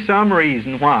probably some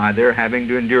reason why they're having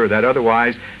to endure that.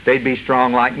 Otherwise, they'd be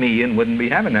strong like me and wouldn't be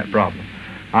having that problem.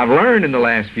 I've learned in the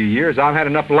last few years, I've had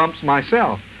enough lumps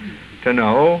myself to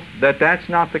know that that's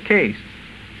not the case.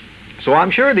 So I'm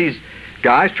sure these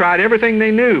guys tried everything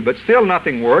they knew, but still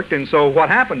nothing worked. And so what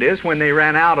happened is when they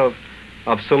ran out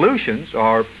of solutions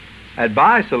or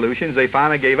advised solutions, they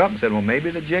finally gave up and said, well,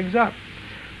 maybe the jig's up.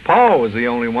 Paul was the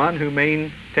only one who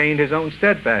maintained his own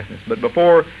steadfastness. But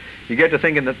before you get to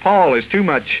thinking that Paul is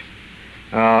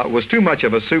was too much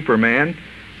of a superman,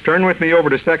 turn with me over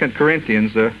to 2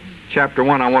 Corinthians chapter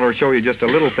 1. I want to show you just a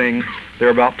little thing there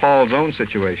about Paul's own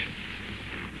situation.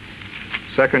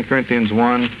 2 Corinthians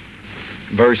 1,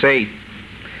 verse 8.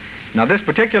 Now, this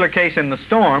particular case in the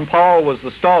storm, Paul was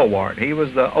the stalwart. He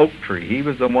was the oak tree. He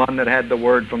was the one that had the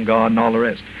word from God and all the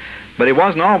rest. But it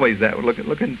wasn't always that. Look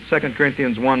in 2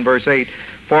 Corinthians 1, verse 8.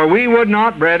 For we would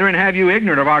not, brethren, have you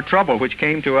ignorant of our trouble which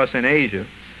came to us in Asia,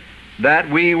 that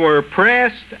we were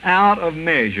pressed out of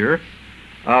measure,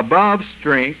 above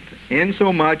strength,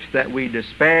 insomuch that we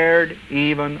despaired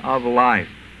even of life.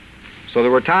 So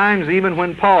there were times even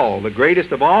when Paul, the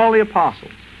greatest of all the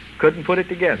apostles, couldn't put it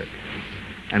together,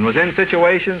 and was in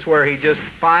situations where he just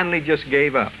finally just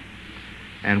gave up.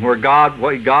 And where God,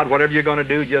 whatever you're going to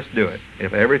do, just do it.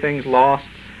 If everything's lost,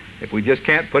 if we just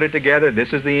can't put it together,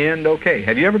 this is the end, okay.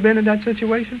 Have you ever been in that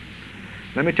situation?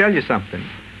 Let me tell you something.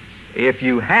 If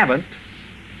you haven't,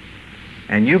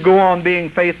 and you go on being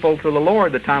faithful to the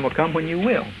Lord, the time will come when you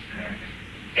will.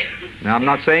 Now, I'm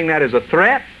not saying that as a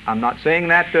threat. I'm not saying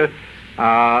that to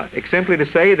simply to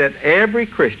say that every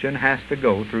Christian has to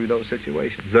go through those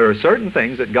situations. There are certain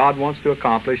things that God wants to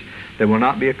accomplish that will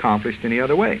not be accomplished any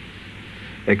other way,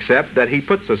 except that He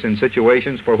puts us in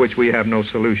situations for which we have no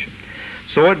solution.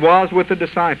 So it was with the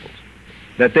disciples,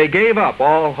 that they gave up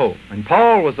all hope. And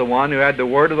Paul was the one who had the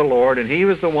word of the Lord, and he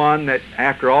was the one that,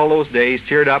 after all those days,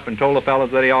 cheered up and told the fellows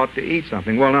that he ought to eat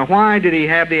something. Well, now, why did he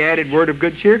have the added word of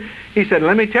good cheer? He said,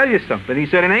 let me tell you something. He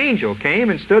said, an angel came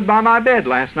and stood by my bed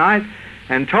last night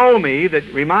and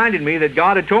reminded me that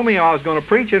God had told me I was going to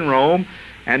preach in Rome,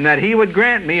 and that He would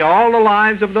grant me all the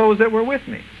lives of those that were with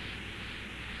me.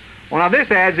 Well, now this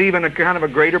adds even a kind of a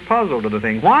greater puzzle to the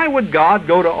thing. Why would God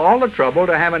go to all the trouble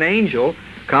to have an angel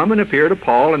come and appear to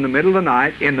Paul in the middle of the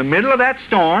night, in the middle of that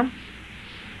storm,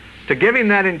 to give him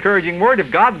that encouraging word?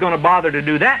 If God's going to bother to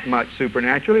do that much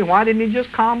supernaturally, why didn't He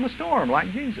just calm the storm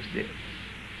like Jesus did?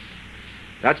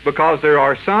 That's because there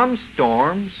are some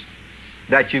storms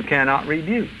that you cannot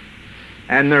rebuke.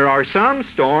 And there are some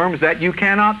storms that you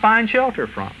cannot find shelter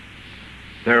from.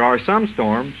 There are some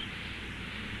storms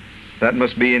that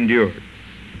must be endured.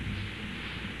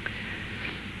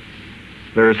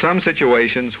 There are some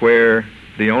situations where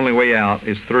the only way out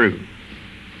is through.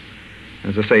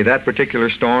 As I say, that particular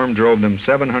storm drove them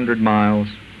 700 miles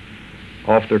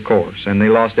off their course, and they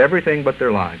lost everything but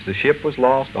their lives. The ship was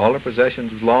lost, all their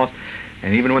possessions was lost,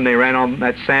 and even when they ran on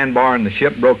that sandbar and the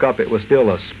ship broke up, it was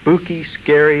still a spooky,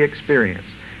 scary experience.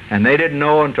 And they didn't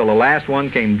know until the last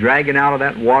one came dragging out of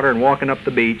that water and walking up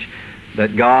the beach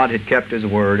that God had kept His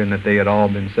word and that they had all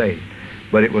been saved.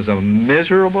 But it was a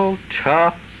miserable,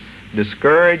 tough,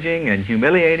 discouraging, and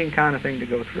humiliating kind of thing to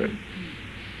go through.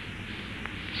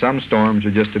 Some storms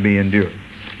are just to be endured.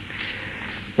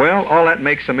 Well, all that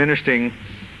makes some interesting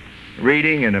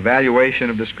reading and evaluation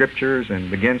of the Scriptures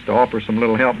and begins to offer some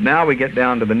little help. Now we get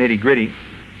down to the nitty-gritty.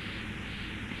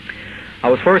 I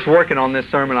was first working on this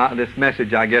sermon, this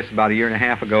message, I guess, about a year and a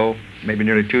half ago, maybe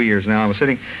nearly 2 years now. I was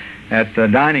sitting at the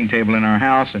dining table in our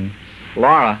house, and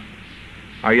Laura,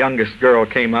 our youngest girl,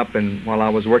 came up, and while I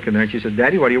was working there, and she said,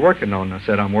 Daddy, what are you working on? I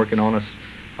said, I'm working on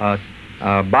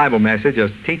a Bible message, a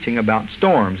teaching about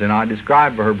storms, and I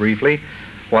described for her briefly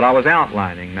what I was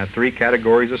outlining, the 3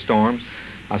 categories of storms.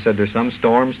 I said there's some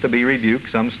storms to be rebuked,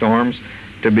 some storms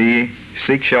to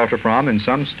seek shelter from, and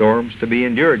some storms to be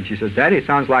endured. And she says, Daddy, it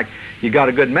sounds like you got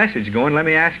a good message going. Let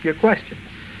me ask you a question.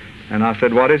 And I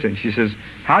said, what is it? And she says,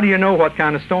 how do you know what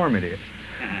kind of storm it is?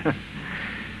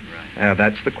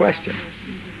 That's the question.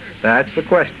 That's the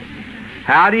question.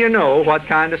 How do you know what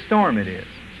kind of storm it is?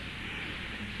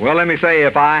 Well, let me say,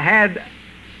 if I had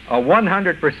a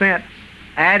 100%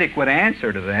 adequate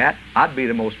answer to that, I'd be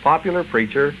the most popular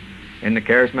preacher in the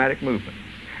charismatic movement.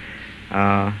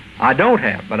 I don't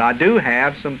have, but I do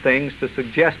have some things to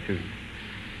suggest to you,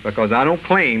 because I don't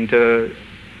claim to.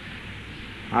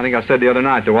 I think I said the other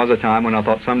night, there was a time when I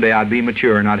thought someday I'd be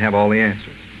mature and I'd have all the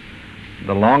answers.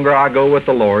 The longer I go with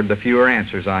the Lord, the fewer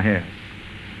answers I have.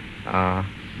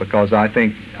 because I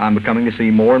think I'm becoming to see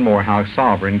more and more how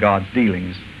sovereign God's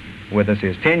dealings with us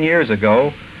is. 10 years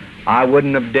ago, I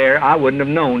wouldn't have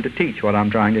known to teach what I'm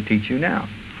trying to teach you now,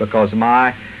 because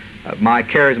my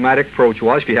charismatic approach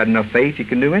was, if you had enough faith, you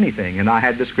can do anything, and I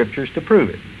had the Scriptures to prove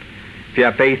it. If you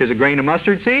have faith as a grain of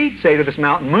mustard seed, say to this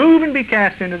mountain, move and be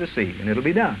cast into the sea, and it'll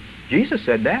be done. Jesus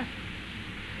said that.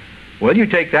 Well, you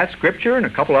take that Scripture and a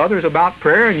couple others about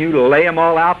prayer, and you lay them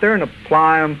all out there and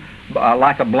apply them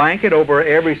like a blanket over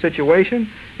every situation,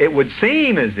 it would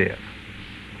seem as if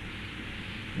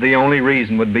the only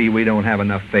reason would be we don't have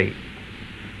enough faith.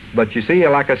 But you see,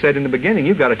 like I said in the beginning,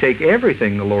 you've got to take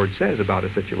everything the Lord says about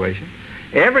a situation,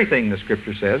 everything the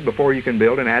Scripture says, before you can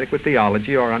build an adequate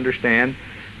theology or understand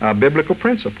biblical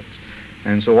principles.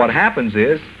 And so what happens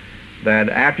is that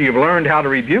after you've learned how to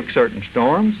rebuke certain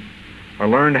storms, or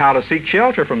learned how to seek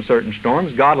shelter from certain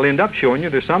storms, God will end up showing you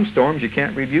there's some storms you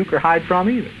can't rebuke or hide from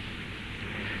either.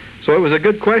 So it was a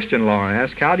good question Laura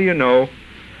asked. How do you know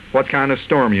what kind of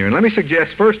storm you're in? Let me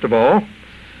suggest, first of all,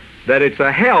 that it's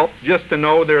a help just to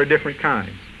know there are different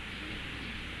kinds.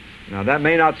 Now that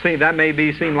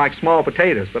may seem like small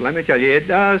potatoes, but let me tell you, it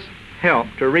does help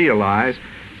to realize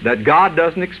that God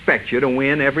doesn't expect you to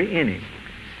win every inning.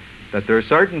 That there are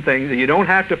certain things that you don't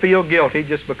have to feel guilty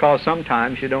just because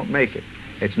sometimes you don't make it.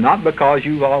 It's not because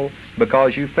you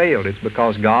failed. It's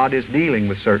because God is dealing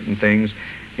with certain things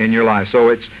in your life. So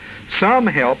it's some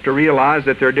help to realize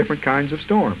that there are different kinds of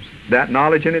storms. That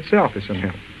knowledge in itself is some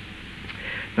help.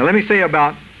 Now let me say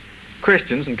about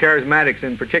Christians, and charismatics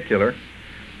in particular,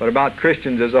 but about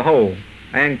Christians as a whole,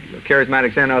 and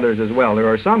charismatics and others as well. There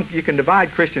are some, you can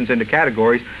divide Christians into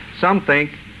categories. Some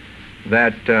think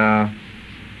that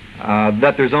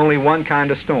there's only one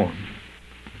kind of storm.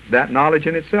 That knowledge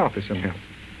in itself is some help.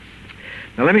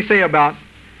 Now let me say about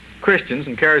Christians,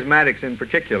 and charismatics in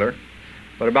particular,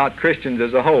 but about Christians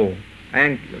as a whole,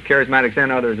 and charismatics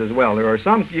and others as well. There are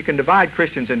some, you can divide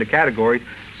Christians into categories.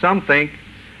 Some think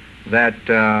that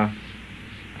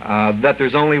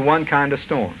there's only one kind of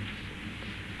storm.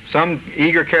 Some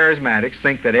eager charismatics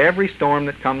think that every storm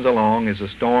that comes along is a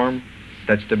storm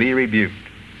that's to be rebuked.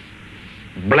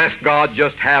 Bless God,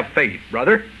 just have faith,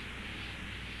 brother,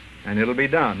 and it'll be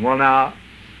done. Well, now,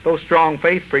 those strong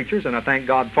faith preachers, and I thank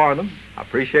God for them, I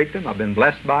appreciate them, I've been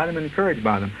blessed by them and encouraged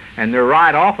by them, and they're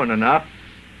right often enough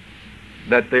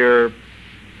that they're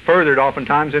furthered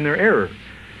oftentimes in their error.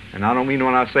 And I don't mean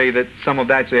when I say that some of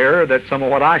that's error, that some of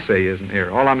what I say isn't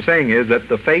error. All I'm saying is that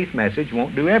the faith message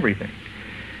won't do everything.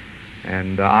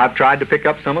 And I've tried to pick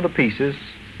up some of the pieces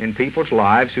in people's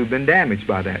lives who've been damaged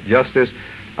by that, just as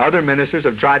other ministers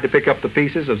have tried to pick up the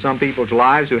pieces of some people's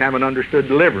lives who haven't understood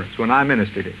deliverance when I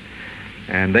ministered it.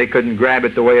 And they couldn't grab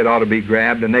it the way it ought to be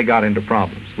grabbed, and they got into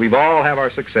problems. We've all have our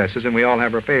successes, and we all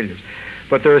have our failures.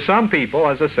 But there are some people,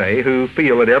 as I say, who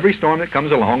feel that every storm that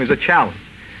comes along is a challenge.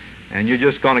 And you're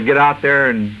just going to get out there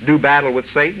and do battle with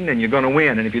Satan, and you're going to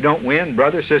win. And if you don't win,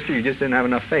 brother, sister, you just didn't have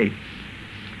enough faith.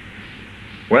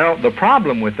 Well, the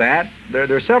problem with that,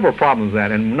 there are several problems with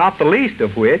that, and not the least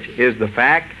of which is the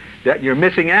fact that you're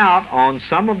missing out on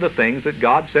some of the things that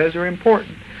God says are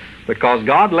important. Because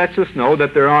God lets us know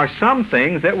that there are some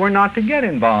things that we're not to get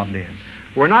involved in.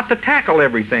 We're not to tackle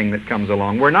everything that comes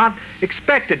along. We're not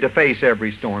expected to face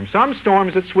every storm. Some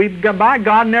storms that sweep by,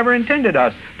 God never intended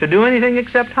us to do anything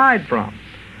except hide from.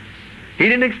 He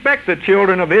didn't expect the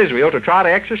children of Israel to try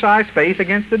to exercise faith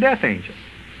against the death angel.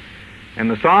 And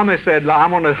the psalmist said, I'm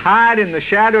going to hide in the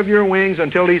shadow of your wings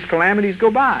until these calamities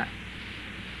go by.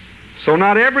 So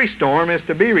not every storm is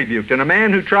to be rebuked. And a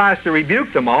man who tries to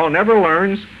rebuke them all never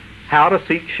learns how to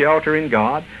seek shelter in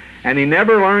God. And he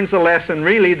never learns the lesson,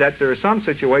 really, that there are some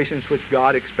situations which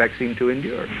God expects him to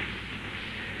endure.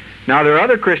 Now, there are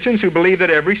other Christians who believe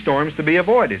that every storm is to be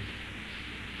avoided.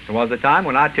 There was a time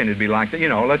when I tended to be like that. You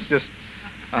know, let's just,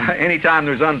 anytime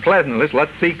there's unpleasantness,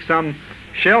 let's seek some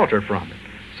shelter from it.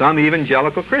 Some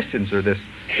evangelical Christians are this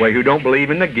way, who don't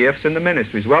believe in the gifts and the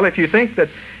ministries. Well, if you think that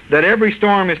every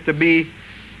storm is to be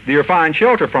your find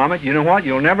shelter from it, you know what?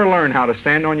 You'll never learn how to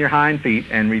stand on your hind feet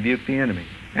and rebuke the enemy.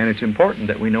 And it's important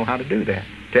that we know how to do that,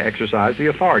 to exercise the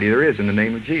authority there is in the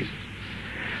name of Jesus.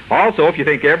 Also, if you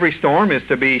think every storm is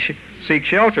to be seek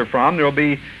shelter from,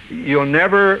 you'll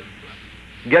never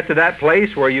get to that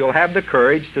place where you'll have the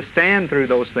courage to stand through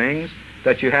those things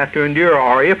that you have to endure,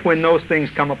 or if when those things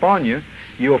come upon you,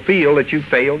 you'll feel that you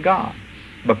failed God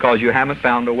because you haven't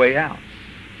found a way out.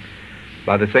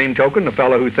 By the same token, the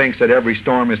fellow who thinks that every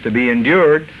storm is to be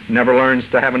endured never learns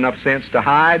to have enough sense to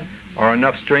hide or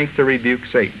enough strength to rebuke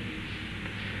Satan.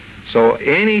 So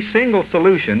any single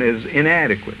solution is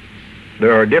inadequate.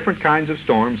 There are different kinds of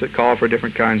storms that call for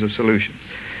different kinds of solutions.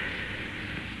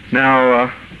 Now,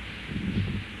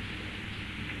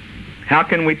 how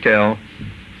can we tell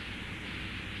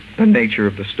the nature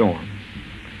of the storm?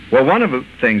 Well, one of the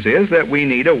things is that we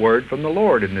need a word from the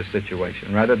Lord in this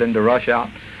situation, rather than to rush out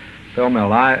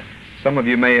pell-mell. Some of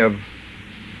you may have,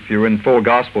 if you're in full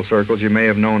gospel circles, you may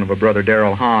have known of a brother,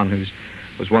 Darrell Hahn, who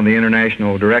was one of the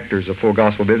international directors of Full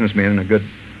Gospel Businessmen and a good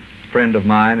friend of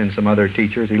mine and some other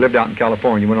teachers. He lived out in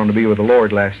California, went on to be with the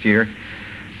Lord last year.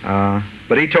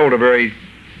 But he told a very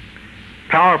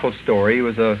powerful story. He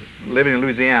was living in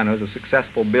Louisiana, was a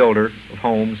successful builder of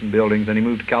homes and buildings, and he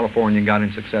moved to California and got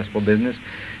in successful business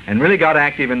and really got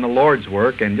active in the Lord's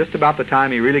work. And just about the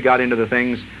time he really got into the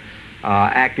things,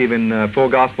 active in Full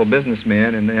Gospel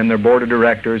Businessmen and their board of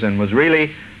directors, and was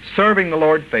really serving the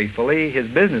Lord faithfully, his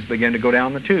business began to go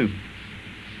down the tube.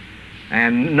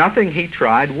 And nothing he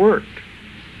tried worked.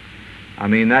 I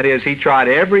mean, that is, he tried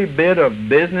every bit of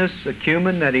business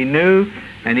acumen that he knew,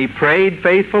 and he prayed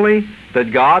faithfully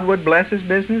that God would bless his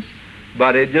business,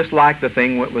 but it just like the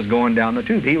thing was going down the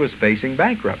tube. He was facing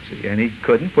bankruptcy, and he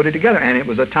couldn't put it together. And it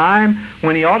was a time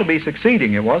when he ought to be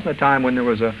succeeding. It wasn't a time when there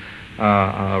was a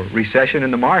recession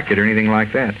in the market or anything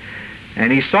like that.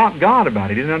 And he sought God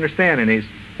about it. He didn't understand. And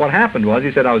what happened was,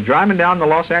 he said, I was driving down the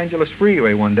Los Angeles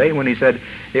freeway one day when he said,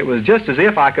 it was just as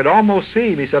if I could almost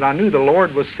see him. He said, I knew the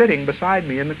Lord was sitting beside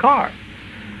me in the car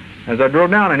as I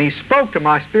drove down. And he spoke to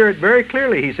my spirit very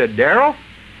clearly. He said, Darrell,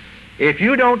 if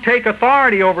you don't take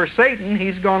authority over Satan,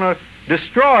 he's going to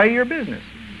destroy your business.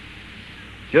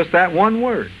 Just that one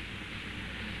word.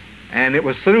 And it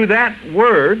was through that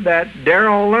word that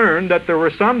Darrell learned that there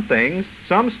were some things,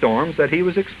 some storms, that he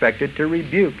was expected to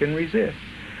rebuke and resist.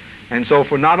 And so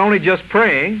for not only just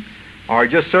praying or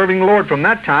just serving the Lord, from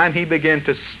that time he began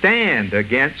to stand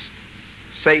against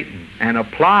Satan and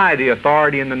apply the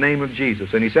authority in the name of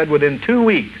Jesus. And he said within 2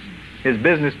 weeks his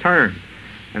business turned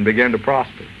and began to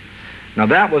prosper. Now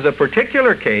that was a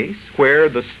particular case where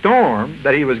the storm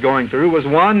that he was going through was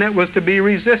one that was to be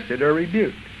resisted or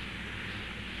rebuked.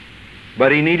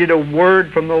 But he needed a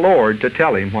word from the Lord to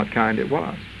tell him what kind it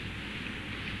was.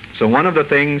 So one of the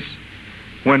things,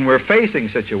 when we're facing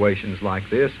situations like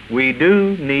this, we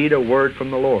do need a word from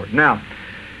the Lord. Now,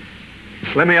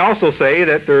 let me also say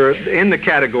that in the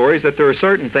categories that there are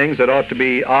certain things that ought to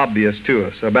be obvious to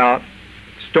us about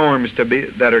storms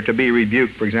that are to be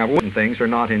rebuked. For example, certain things are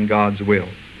not in God's will.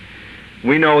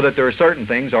 We know that there are certain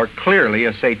things are clearly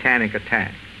a satanic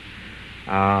attack.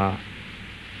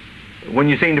 When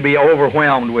you seem to be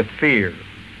overwhelmed with fear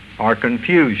or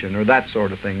confusion or that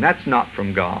sort of thing, that's not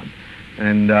from God.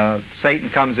 And Satan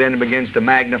comes in and begins to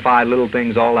magnify little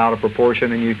things all out of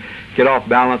proportion, and you get off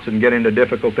balance and get into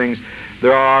difficult things.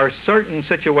 There are certain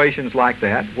situations like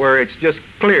that where it's just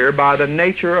clear by the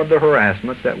nature of the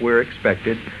harassment that we're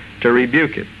expected to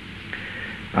rebuke it.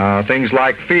 Things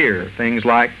like fear, things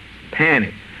like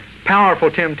panic, powerful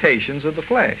temptations of the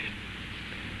flesh,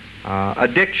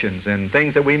 addictions and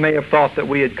things that we may have thought that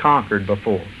we had conquered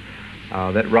before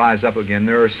that rise up again.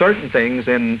 There are certain things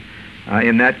in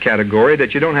that category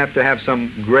that you don't have to have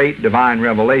some great divine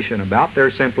revelation about.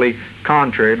 They're simply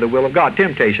contrary to the will of God.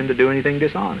 Temptation to do anything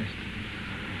dishonest.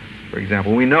 For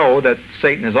example, we know that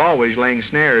Satan is always laying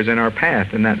snares in our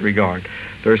path in that regard.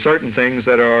 There are certain things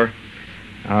that are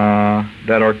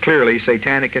clearly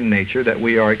satanic in nature that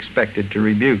we are expected to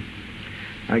rebuke.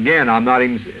 Again,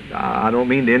 I don't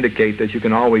mean to indicate that you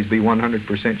can always be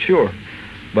 100% sure,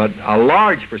 but a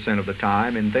large percent of the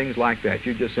time in things like that,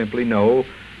 you just simply know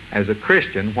as a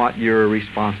Christian what your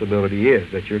responsibility is,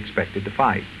 that you're expected to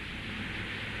fight.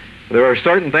 There are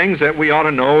certain things that we ought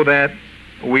to know that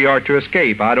we are to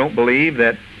escape. I don't believe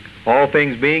that, all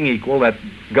things being equal, that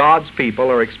God's people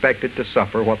are expected to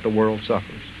suffer what the world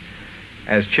suffers.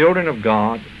 As children of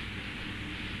God,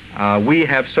 we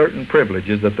have certain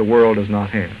privileges that the world does not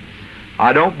have.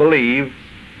 I don't believe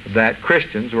that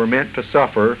Christians were meant to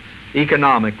suffer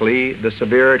economically the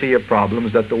severity of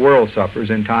problems that the world suffers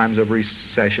in times of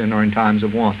recession or in times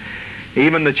of want.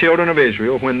 Even the children of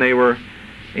Israel, when they were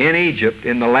in Egypt,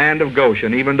 in the land of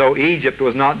Goshen, even though Egypt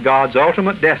was not God's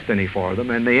ultimate destiny for them,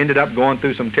 and they ended up going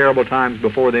through some terrible times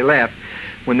before they left,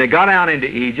 when they got out into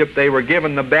Egypt, they were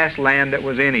given the best land that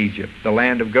was in Egypt, the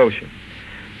land of Goshen.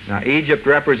 Now, Egypt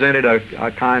represented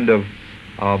a kind of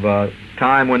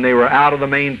time when they were out of the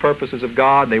main purposes of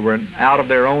God. They were out of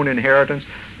their own inheritance.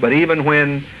 But even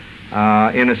when,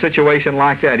 in a situation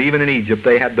like that, even in Egypt,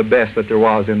 they had the best that there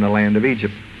was in the land of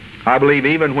Egypt. I believe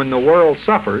even when the world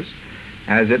suffers,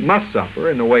 as it must suffer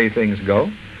in the way things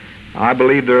go, I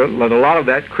believe that a lot of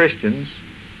that Christians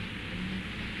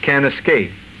can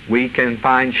escape. We can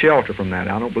find shelter from that.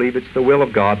 I don't believe it's the will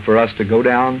of God for us to go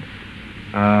down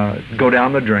go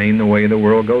down the drain the way the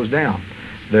world goes down.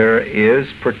 There is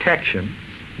protection,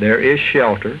 there is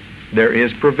shelter, there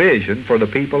is provision for the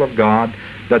people of God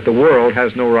that the world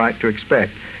has no right to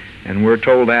expect. And we're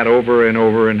told that over and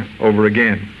over and over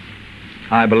again.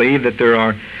 I believe that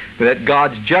that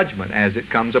God's judgment as it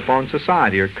comes upon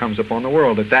society or it comes upon the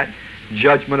world, that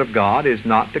judgment of God is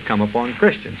not to come upon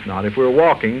Christians, not if we're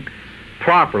walking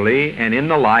properly and in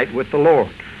the light with the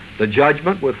Lord. The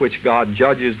judgment with which God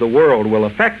judges the world will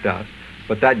affect us,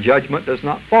 but that judgment does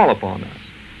not fall upon us,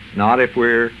 not if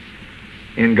we're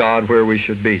in God where we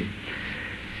should be.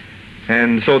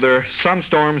 And so there are some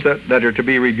storms that are to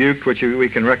be rebuked, which we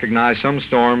can recognize, some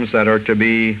storms that are to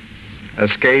be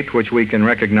escaped, which we can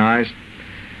recognize.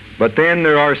 But then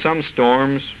there are some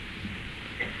storms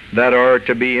that are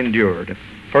to be endured.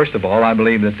 First of all, I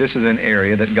believe that this is an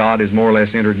area that God is more or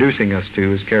less introducing us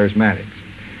to as charismatics.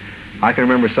 I can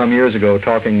remember some years ago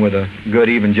talking with a good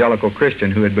evangelical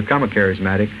Christian who had become a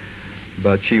charismatic,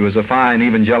 but she was a fine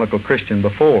evangelical Christian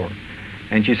before.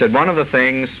 And she said, one of the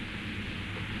things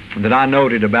that I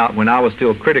noted about when I was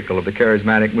still critical of the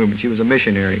charismatic movement, she was a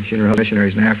missionary, she knew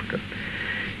missionaries in Africa.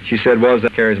 She said was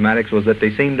that charismatics was that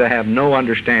they seemed to have no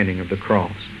understanding of the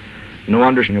cross, no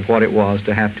understanding of what it was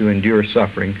to have to endure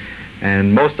suffering,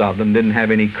 and most of them didn't have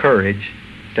any courage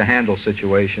to handle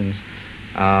situations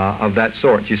of that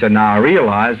sort. She said, now I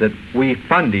realize that we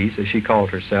fundies, as she called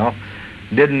herself,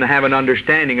 didn't have an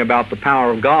understanding about the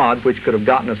power of God which could have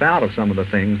gotten us out of some of the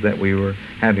things that we were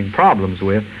having problems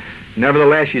with.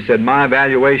 Nevertheless, she said, my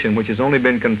evaluation, which has only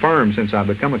been confirmed since I've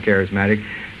become a charismatic,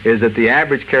 is that the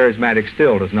average charismatic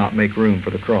still does not make room for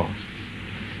the cross.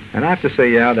 And I have to say,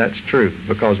 yeah, that's true,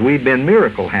 because we've been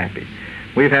miracle happy.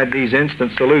 We've had these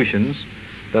instant solutions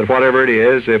that whatever it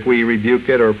is, if we rebuke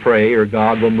it or pray, or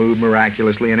God will move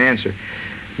miraculously and answer.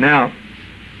 Now,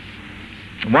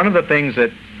 one of the things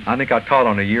that I think I taught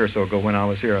on a year or so ago when I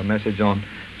was here, a message on,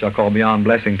 which I call Beyond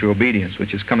Blessing to Obedience,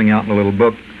 which is coming out in a little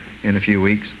book in a few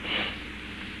weeks.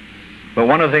 But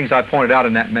one of the things I pointed out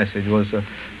in that message was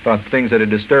about things that had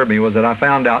disturbed me was that I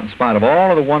found out, in spite of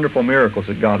all of the wonderful miracles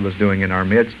that God was doing in our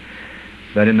midst,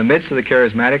 that in the midst of the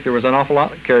charismatic there was an awful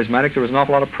lot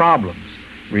of problems,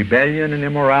 rebellion and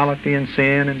immorality and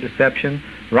sin and deception,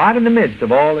 right in the midst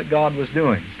of all that God was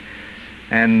doing.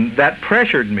 And that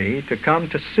pressured me to come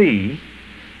to see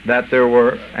that there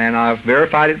were, and I've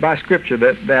verified it by Scripture,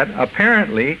 that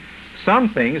apparently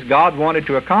some things God wanted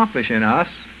to accomplish in us,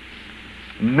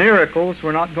 miracles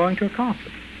were not going to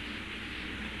accomplish.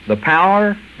 The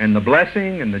power and the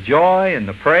blessing and the joy and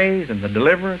the praise and the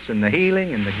deliverance and the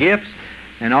healing and the gifts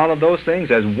and all of those things,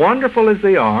 as wonderful as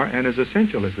they are and as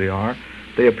essential as they are,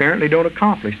 they apparently don't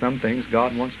accomplish some things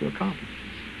God wants to accomplish.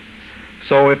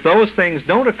 So if those things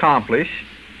don't accomplish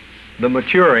the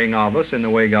maturing of us in the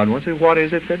way God wants it, what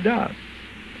is it that does?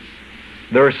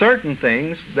 There are certain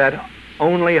things that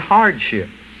only hardship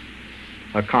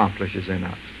accomplishes in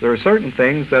us. There are certain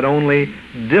things that only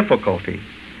difficulty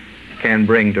can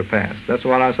bring to pass. That's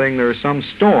what I was saying. There are some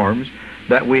storms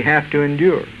that we have to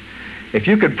endure. If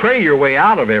you could pray your way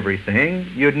out of everything,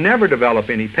 you'd never develop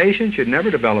any patience, you'd never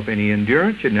develop any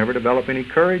endurance, you'd never develop any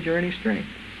courage or any strength.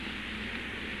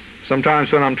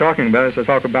 Sometimes when I'm talking about this, I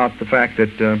talk about the fact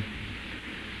that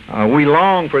we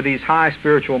long for these high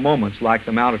spiritual moments like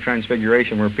the Mount of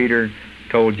Transfiguration where Peter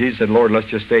told Jesus, said, Lord, let's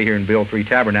just stay here and build 3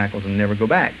 tabernacles and never go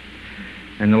back.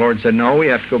 And the Lord said, no, we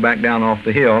have to go back down off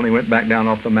the hill. And he went back down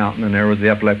off the mountain, and there was the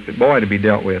epileptic boy to be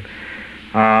dealt with.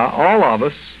 All of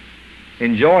us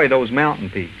enjoy those mountain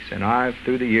peaks. And I've,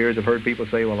 through the years, have heard people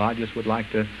say, well, I just would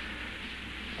like to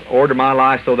order my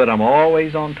life so that I'm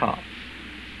always on top.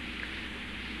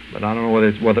 But I don't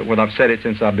know whether I've said it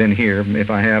since I've been here. If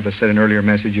I have, I said in an earlier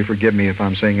message, you forgive me if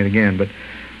I'm saying it again. But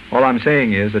all I'm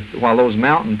saying is that while those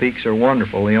mountain peaks are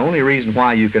wonderful, the only reason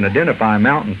why you can identify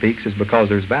mountain peaks is because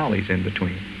there's valleys in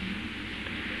between.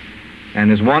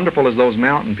 And as wonderful as those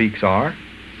mountain peaks are,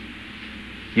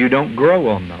 you don't grow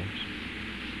on those.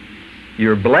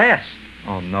 You're blessed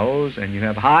on those, and you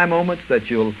have high moments that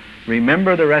you'll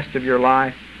remember the rest of your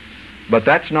life, but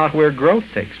that's not where growth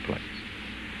takes place.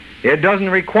 It doesn't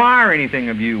require anything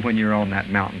of you when you're on that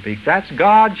mountain peak. That's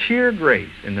God's sheer grace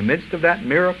in the midst of that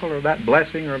miracle or that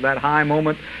blessing or that high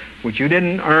moment which you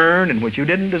didn't earn and which you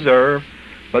didn't deserve,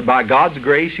 but by God's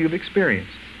grace you've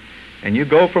experienced. And you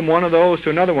go from one of those to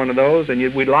another one of those, and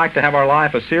we'd like to have our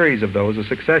life a series of those, a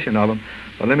succession of them.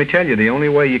 But let me tell you, the only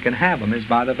way you can have them is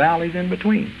by the valleys in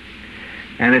between.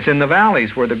 And it's in the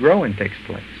valleys where the growing takes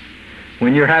place.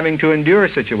 When you're having to endure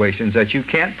situations that you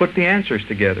can't put the answers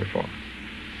together for.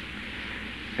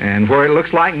 And where it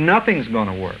looks like nothing's going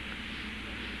to work.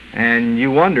 And you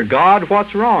wonder, God,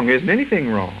 what's wrong? Isn't anything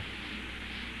wrong?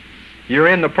 You're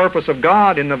in the purpose of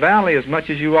God in the valley as much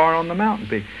as you are on the mountain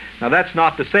peak. Now, that's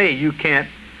not to say you can't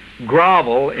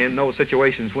grovel in those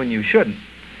situations when you shouldn't.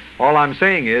 All I'm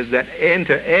saying is that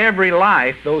into every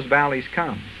life, those valleys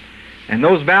come. And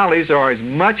those valleys are as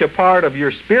much a part of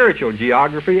your spiritual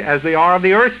geography as they are of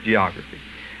the earth's geography.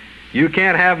 You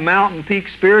can't have mountain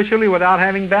peaks spiritually without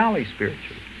having valleys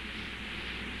spiritually.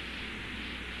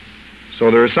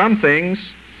 So there are some things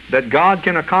that God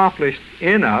can accomplish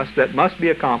in us that must be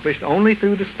accomplished only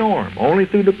through the storm, only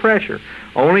through the pressure,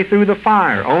 only through the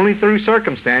fire, only through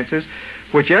circumstances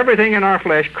which everything in our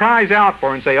flesh cries out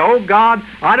for and say, oh God,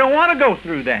 I don't want to go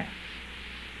through that.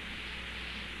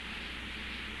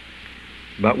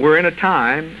 But we're in a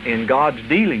time in God's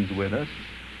dealings with us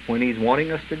when He's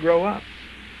wanting us to grow up.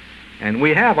 And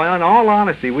we have, in all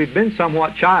honesty, we've been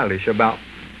somewhat childish about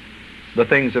the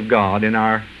things of God in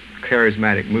our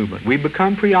charismatic movement. We've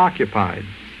become preoccupied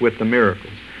with the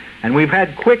miracles. And we've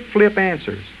had quick flip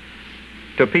answers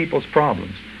to people's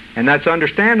problems. And that's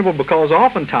understandable because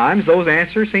oftentimes those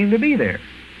answers seem to be there.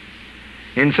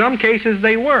 In some cases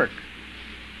they work,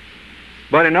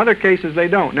 but in other cases they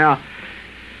don't. Now,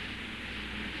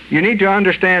 you need to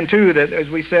understand too that, as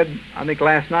we said, I think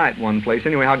last night one place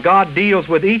anyway, how God deals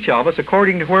with each of us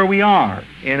according to where we are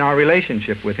in our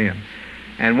relationship with Him.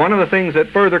 And one of the things that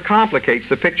further complicates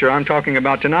the picture I'm talking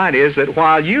about tonight is that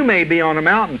while you may be on a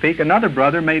mountain peak, another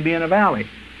brother may be in a valley.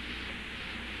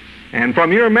 And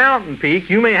from your mountain peak,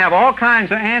 you may have all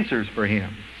kinds of answers for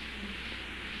him.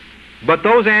 But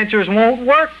those answers won't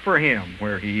work for him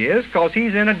where he is because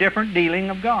he's in a different dealing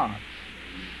of God.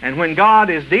 And when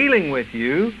God is dealing with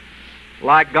you,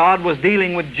 like God was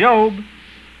dealing with Job,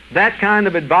 that kind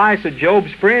of advice that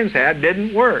Job's friends had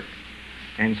didn't work.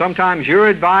 And sometimes your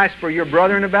advice for your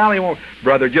brother in the valley won't.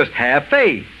 Brother, just have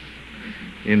faith.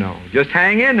 You know, just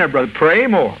hang in there, brother. Pray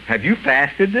more. Have you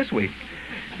fasted this week?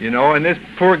 You know, and this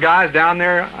poor guy's down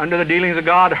there under the dealings of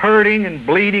God, hurting and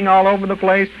bleeding all over the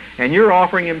place, and you're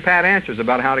offering him pat answers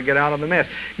about how to get out of the mess.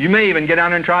 You may even get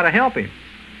down there and try to help him,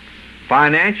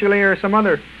 financially or some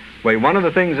other way. One of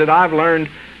the things that I've learned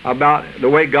about the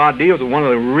way God deals with, one of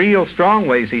the real strong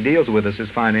ways He deals with us is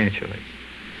financially.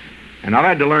 And I've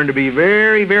had to learn to be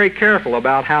very, very careful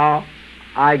about how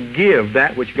I give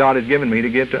that which God has given me to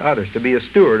give to others, to be a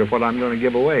steward of what I'm going to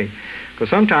give away. Because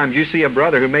sometimes you see a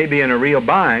brother who may be in a real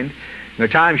bind, and there are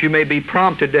times you may be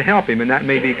prompted to help him, and that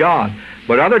may be God.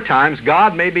 But other times,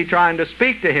 God may be trying to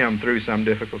speak to him through some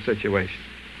difficult situation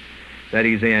that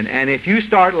he's in. And if you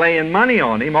start laying money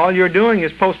on him, all you're doing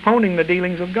is postponing the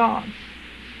dealings of God.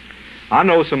 I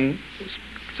know some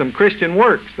Christian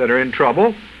works that are in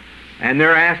trouble, and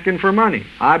they're asking for money.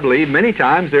 I believe many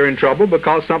times they're in trouble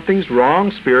because something's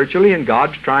wrong spiritually and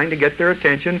God's trying to get their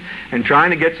attention and trying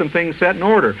to get some things set in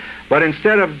order. But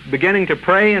instead of beginning to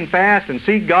pray and fast and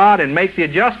seek God and make the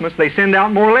adjustments, they send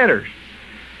out more letters.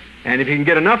 And if you can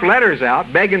get enough letters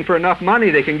out, begging for enough money,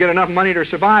 they can get enough money to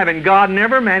survive, and God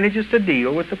never manages to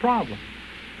deal with the problem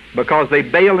because they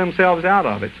bail themselves out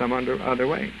of it some other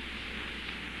way.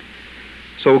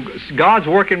 So God's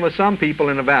working with some people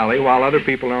in a valley while other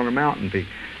people are on a mountain peak.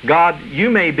 God, you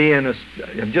may be have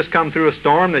just come through a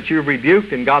storm that you've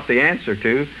rebuked and got the answer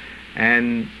to,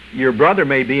 and your brother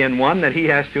may be in one that he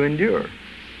has to endure.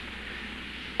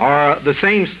 Or the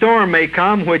same storm may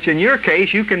come, which in your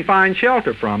case you can find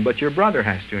shelter from, but your brother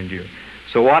has to endure.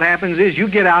 So what happens is you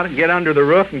get out and get under the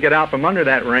roof and get out from under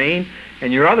that rain,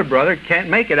 and your other brother can't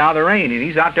make it out of the rain, and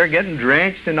he's out there getting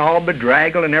drenched and all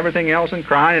bedraggled and everything else and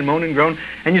crying and moaning and groaning.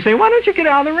 And you say, why don't you get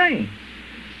out of the rain?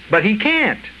 But he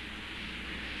can't.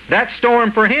 That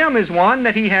storm for him is one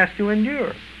that he has to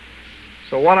endure.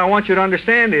 So what I want you to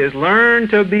understand is learn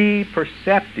to be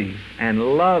perceptive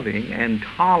and loving and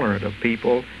tolerant of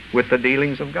people with the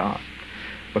dealings of God.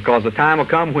 Because the time will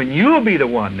come when you'll be the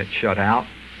one that's shut out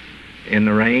in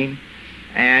the rain,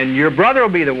 and your brother will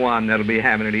be the one that'll be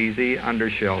having it easy under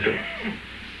shelter,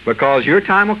 because your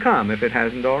time will come if it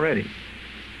hasn't already.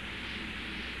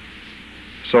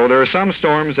 So there are some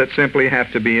storms that simply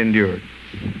have to be endured.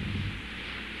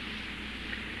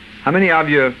 How many of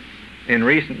you in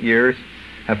recent years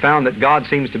have found that God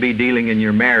seems to be dealing in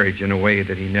your marriage in a way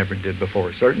that He never did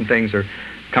before? Certain things are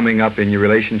coming up in your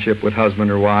relationship with husband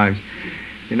or wives.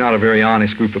 You're not a very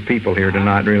honest group of people here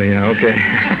tonight, really. Okay.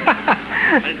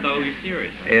 I didn't know you were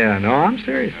serious. Yeah, no, I'm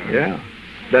serious. Yeah.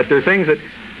 That there are things that,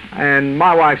 and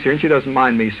my wife's here, and she doesn't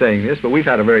mind me saying this, but we've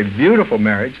had a very beautiful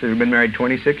marriage. We've been married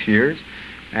 26 years,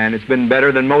 and it's been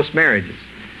better than most marriages.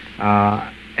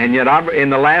 And yet, in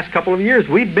the last couple of years,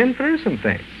 we've been through some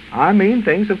things. I mean,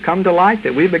 things have come to light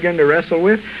that we begin to wrestle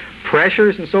with,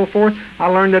 pressures and so forth. I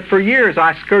learned that for years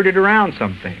I skirted around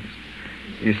some things.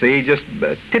 You see, just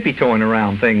tippy-toeing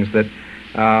around things that,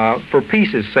 for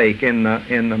peace's sake in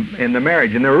the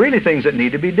marriage. And there were really things that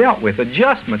need to be dealt with,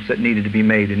 adjustments that needed to be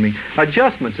made in me,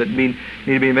 adjustments that need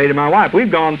to be made in my wife.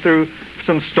 We've gone through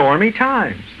some stormy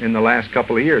times in the last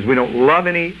couple of years. We don't love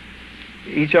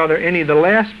each other any the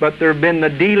less, but there have been the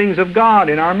dealings of God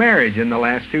in our marriage in the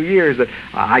last 2 years that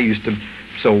I used to,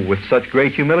 so with such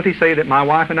great humility, say that my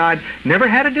wife and I never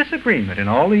had a disagreement in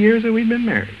all the years that we've been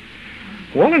married.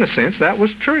 Well, in a sense, that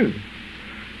was true.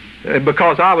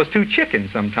 Because I was too chicken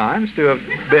sometimes to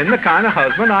have been the kind of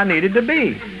husband I needed to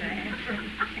be.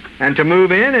 And to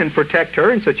move in and protect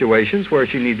her in situations where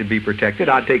she needed to be protected,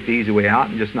 I'd take the easy way out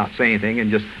and just not say anything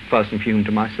and just fuss and fume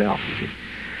to myself. You see.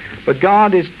 But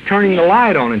God is turning the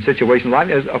light on in situations like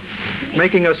this,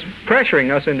 pressuring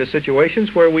us into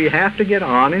situations where we have to get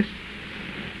honest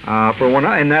for one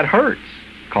another, and that hurts,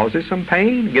 causes some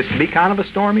pain. It gets to be kind of a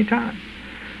stormy time.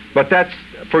 But that's,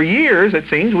 for years, it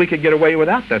seems, we could get away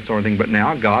without that sort of thing. But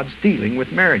now God's dealing with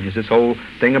marriages, this whole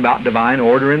thing about divine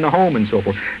order in the home and so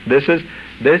forth.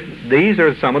 These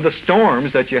are some of the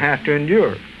storms that you have to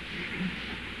endure.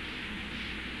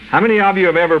 How many of you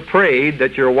have ever prayed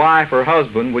that your wife or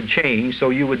husband would change so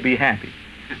you would be happy?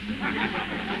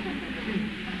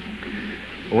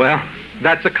 Well,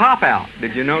 that's a cop-out.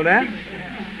 Did you know that?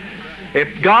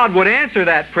 If God would answer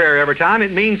that prayer every time,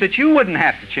 it means that you wouldn't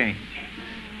have to change.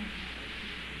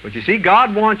 But you see,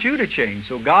 God wants you to change.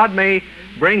 So God may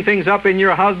bring things up in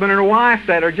your husband or wife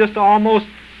that are just almost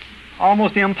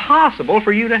impossible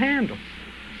for you to handle.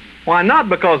 Why? Not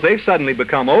because they've suddenly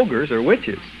become ogres or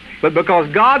witches, but because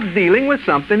God's dealing with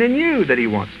something in you that He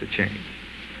wants to change.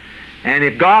 And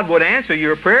if God would answer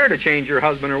your prayer to change your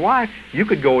husband or wife, you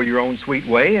could go your own sweet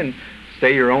way and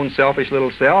stay your own selfish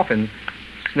little self and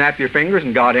snap your fingers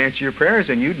and God answer your prayers,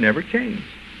 and you'd never change.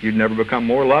 You'd never become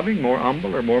more loving, more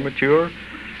humble, or more mature,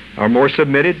 or more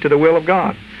submitted to the will of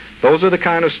God. Those are the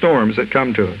kind of storms that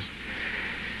come to us.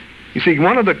 You see,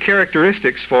 one of the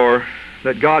characteristics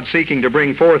that God's seeking to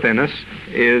bring forth in us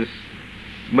is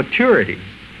maturity.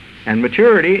 And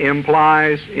maturity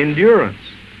implies endurance,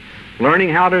 learning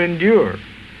how to endure.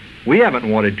 We haven't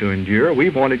wanted to endure.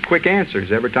 We've wanted quick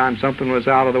answers. Every time something was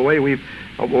out of the way,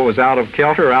 was out of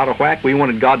kilter or out of whack, we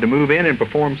wanted God to move in and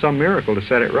perform some miracle to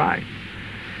set it right.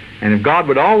 And if God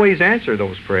would always answer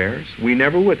those prayers, we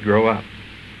never would grow up.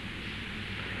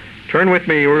 Turn with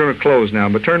me, we're going to close now,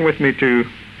 but turn with me to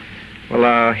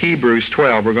Hebrews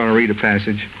 12. We're going to read a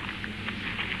passage.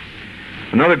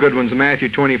 Another good one's Matthew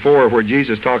 24, where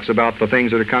Jesus talks about the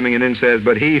things that are coming and then says,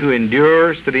 but he who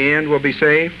endures to the end will be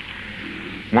saved.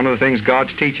 One of the things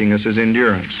God's teaching us is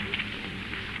endurance.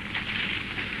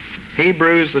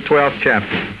 Hebrews, the 12th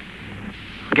chapter,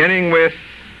 beginning with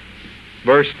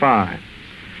verse 5.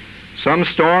 Some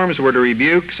storms we're to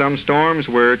rebuke, some storms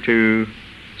we're to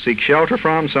seek shelter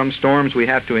from, some storms we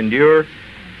have to endure.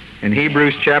 And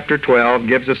Hebrews chapter 12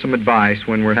 gives us some advice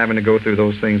when we're having to go through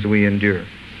those things we endure.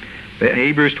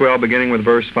 Hebrews 12, beginning with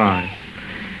verse 5.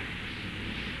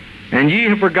 And ye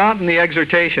have forgotten the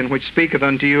exhortation which speaketh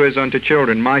unto you as unto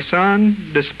children. My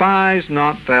son, despise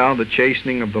not thou the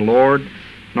chastening of the Lord,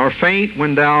 nor faint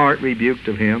when thou art rebuked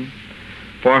of him.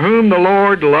 For whom the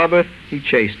Lord loveth, he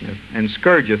chasteneth, and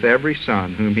scourgeth every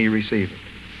son whom he receiveth.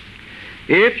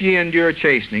 If ye endure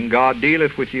chastening, God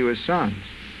dealeth with you as sons.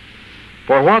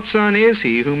 For what son is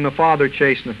he whom the Father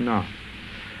chasteneth not?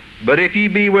 But if ye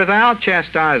be without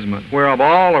chastisement, whereof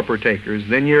all are partakers,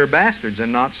 then ye are bastards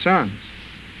and not sons.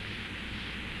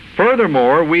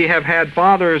 Furthermore, we have had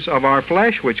fathers of our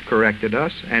flesh which corrected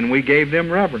us, and we gave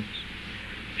them reverence.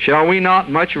 Shall we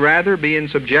not much rather be in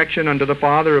subjection unto the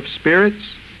Father of spirits,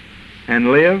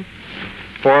 and live?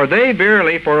 For they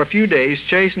verily for a few days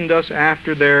chastened us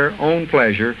after their own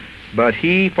pleasure, but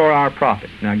he for our profit.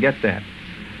 Now get that.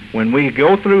 When we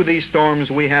go through these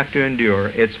storms we have to endure,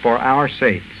 it's for our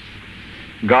sakes.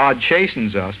 God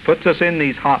chastens us, puts us in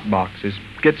these hot boxes,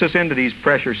 gets us into these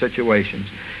pressure situations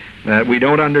that we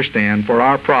don't understand for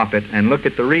our profit, and look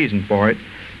at the reason for it,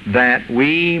 that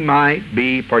we might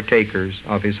be partakers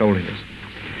of his holiness.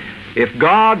 If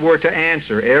God were to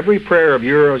answer every prayer of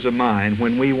yours or mine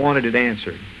when we wanted it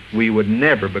answered, we would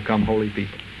never become holy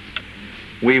people.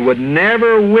 We would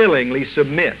never willingly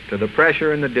submit to the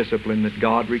pressure and the discipline that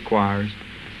God requires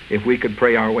if we could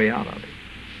pray our way out of it.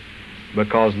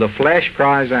 Because the flesh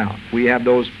cries out. We have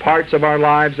those parts of our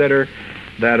lives that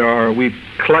are we've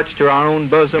clutched to our own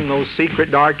bosom, those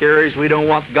secret dark areas we don't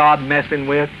want God messing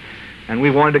with. And we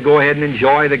wanted to go ahead and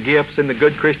enjoy the gifts and the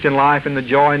good Christian life and the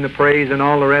joy and the praise and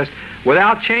all the rest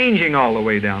without changing all the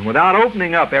way down, without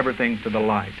opening up everything to the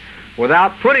light,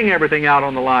 without putting everything out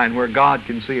on the line where God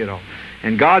can see it all.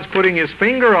 And God's putting His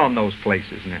finger on those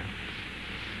places now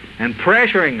and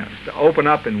pressuring us to open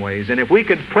up in ways. And if we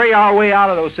could pray our way out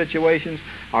of those situations,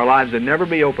 our lives would never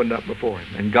be opened up before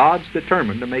Him. And God's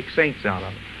determined to make saints out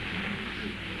of it.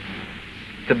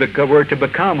 We're to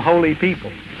become holy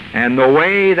people. And the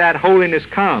way that holiness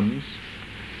comes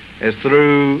is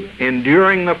through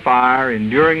enduring the fire,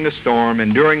 enduring the storm,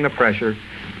 enduring the pressure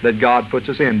that God puts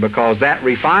us in, because that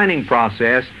refining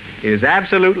process is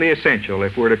absolutely essential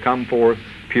if we're to come forth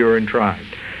pure and tried.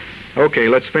 Okay,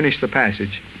 let's finish the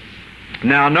passage.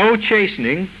 Now no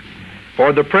chastening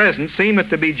for the present seemeth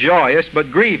to be joyous, but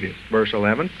grievous, verse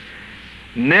 11.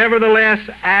 Nevertheless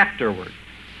afterward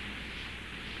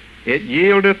it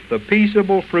yieldeth the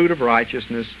peaceable fruit of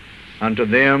righteousness unto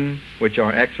them which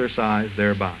are exercised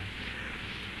thereby.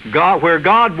 Where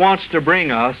God wants to bring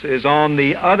us is on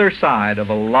the other side of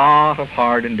a lot of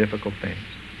hard and difficult things.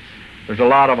 There's a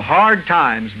lot of hard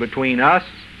times between us,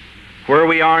 where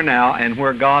we are now, and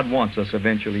where God wants us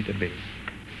eventually to be.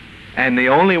 And the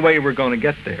only way we're going to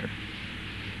get there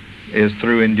is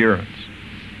through endurance,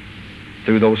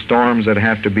 through those storms that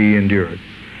have to be endured.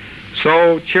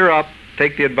 So cheer up.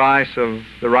 Take the advice of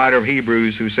the writer of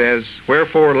Hebrews, who says,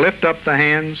 "Wherefore lift up the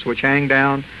hands which hang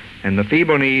down, and the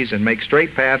feeble knees, and make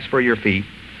straight paths for your feet,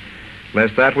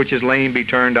 lest that which is lame be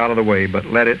turned out of the way, but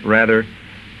let it rather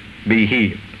be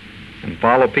healed. And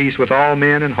follow peace with all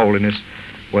men and holiness,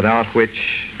 without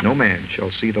which no man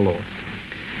shall see the Lord."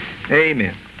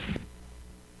 Amen.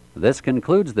 This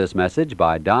concludes this message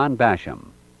by Don Basham.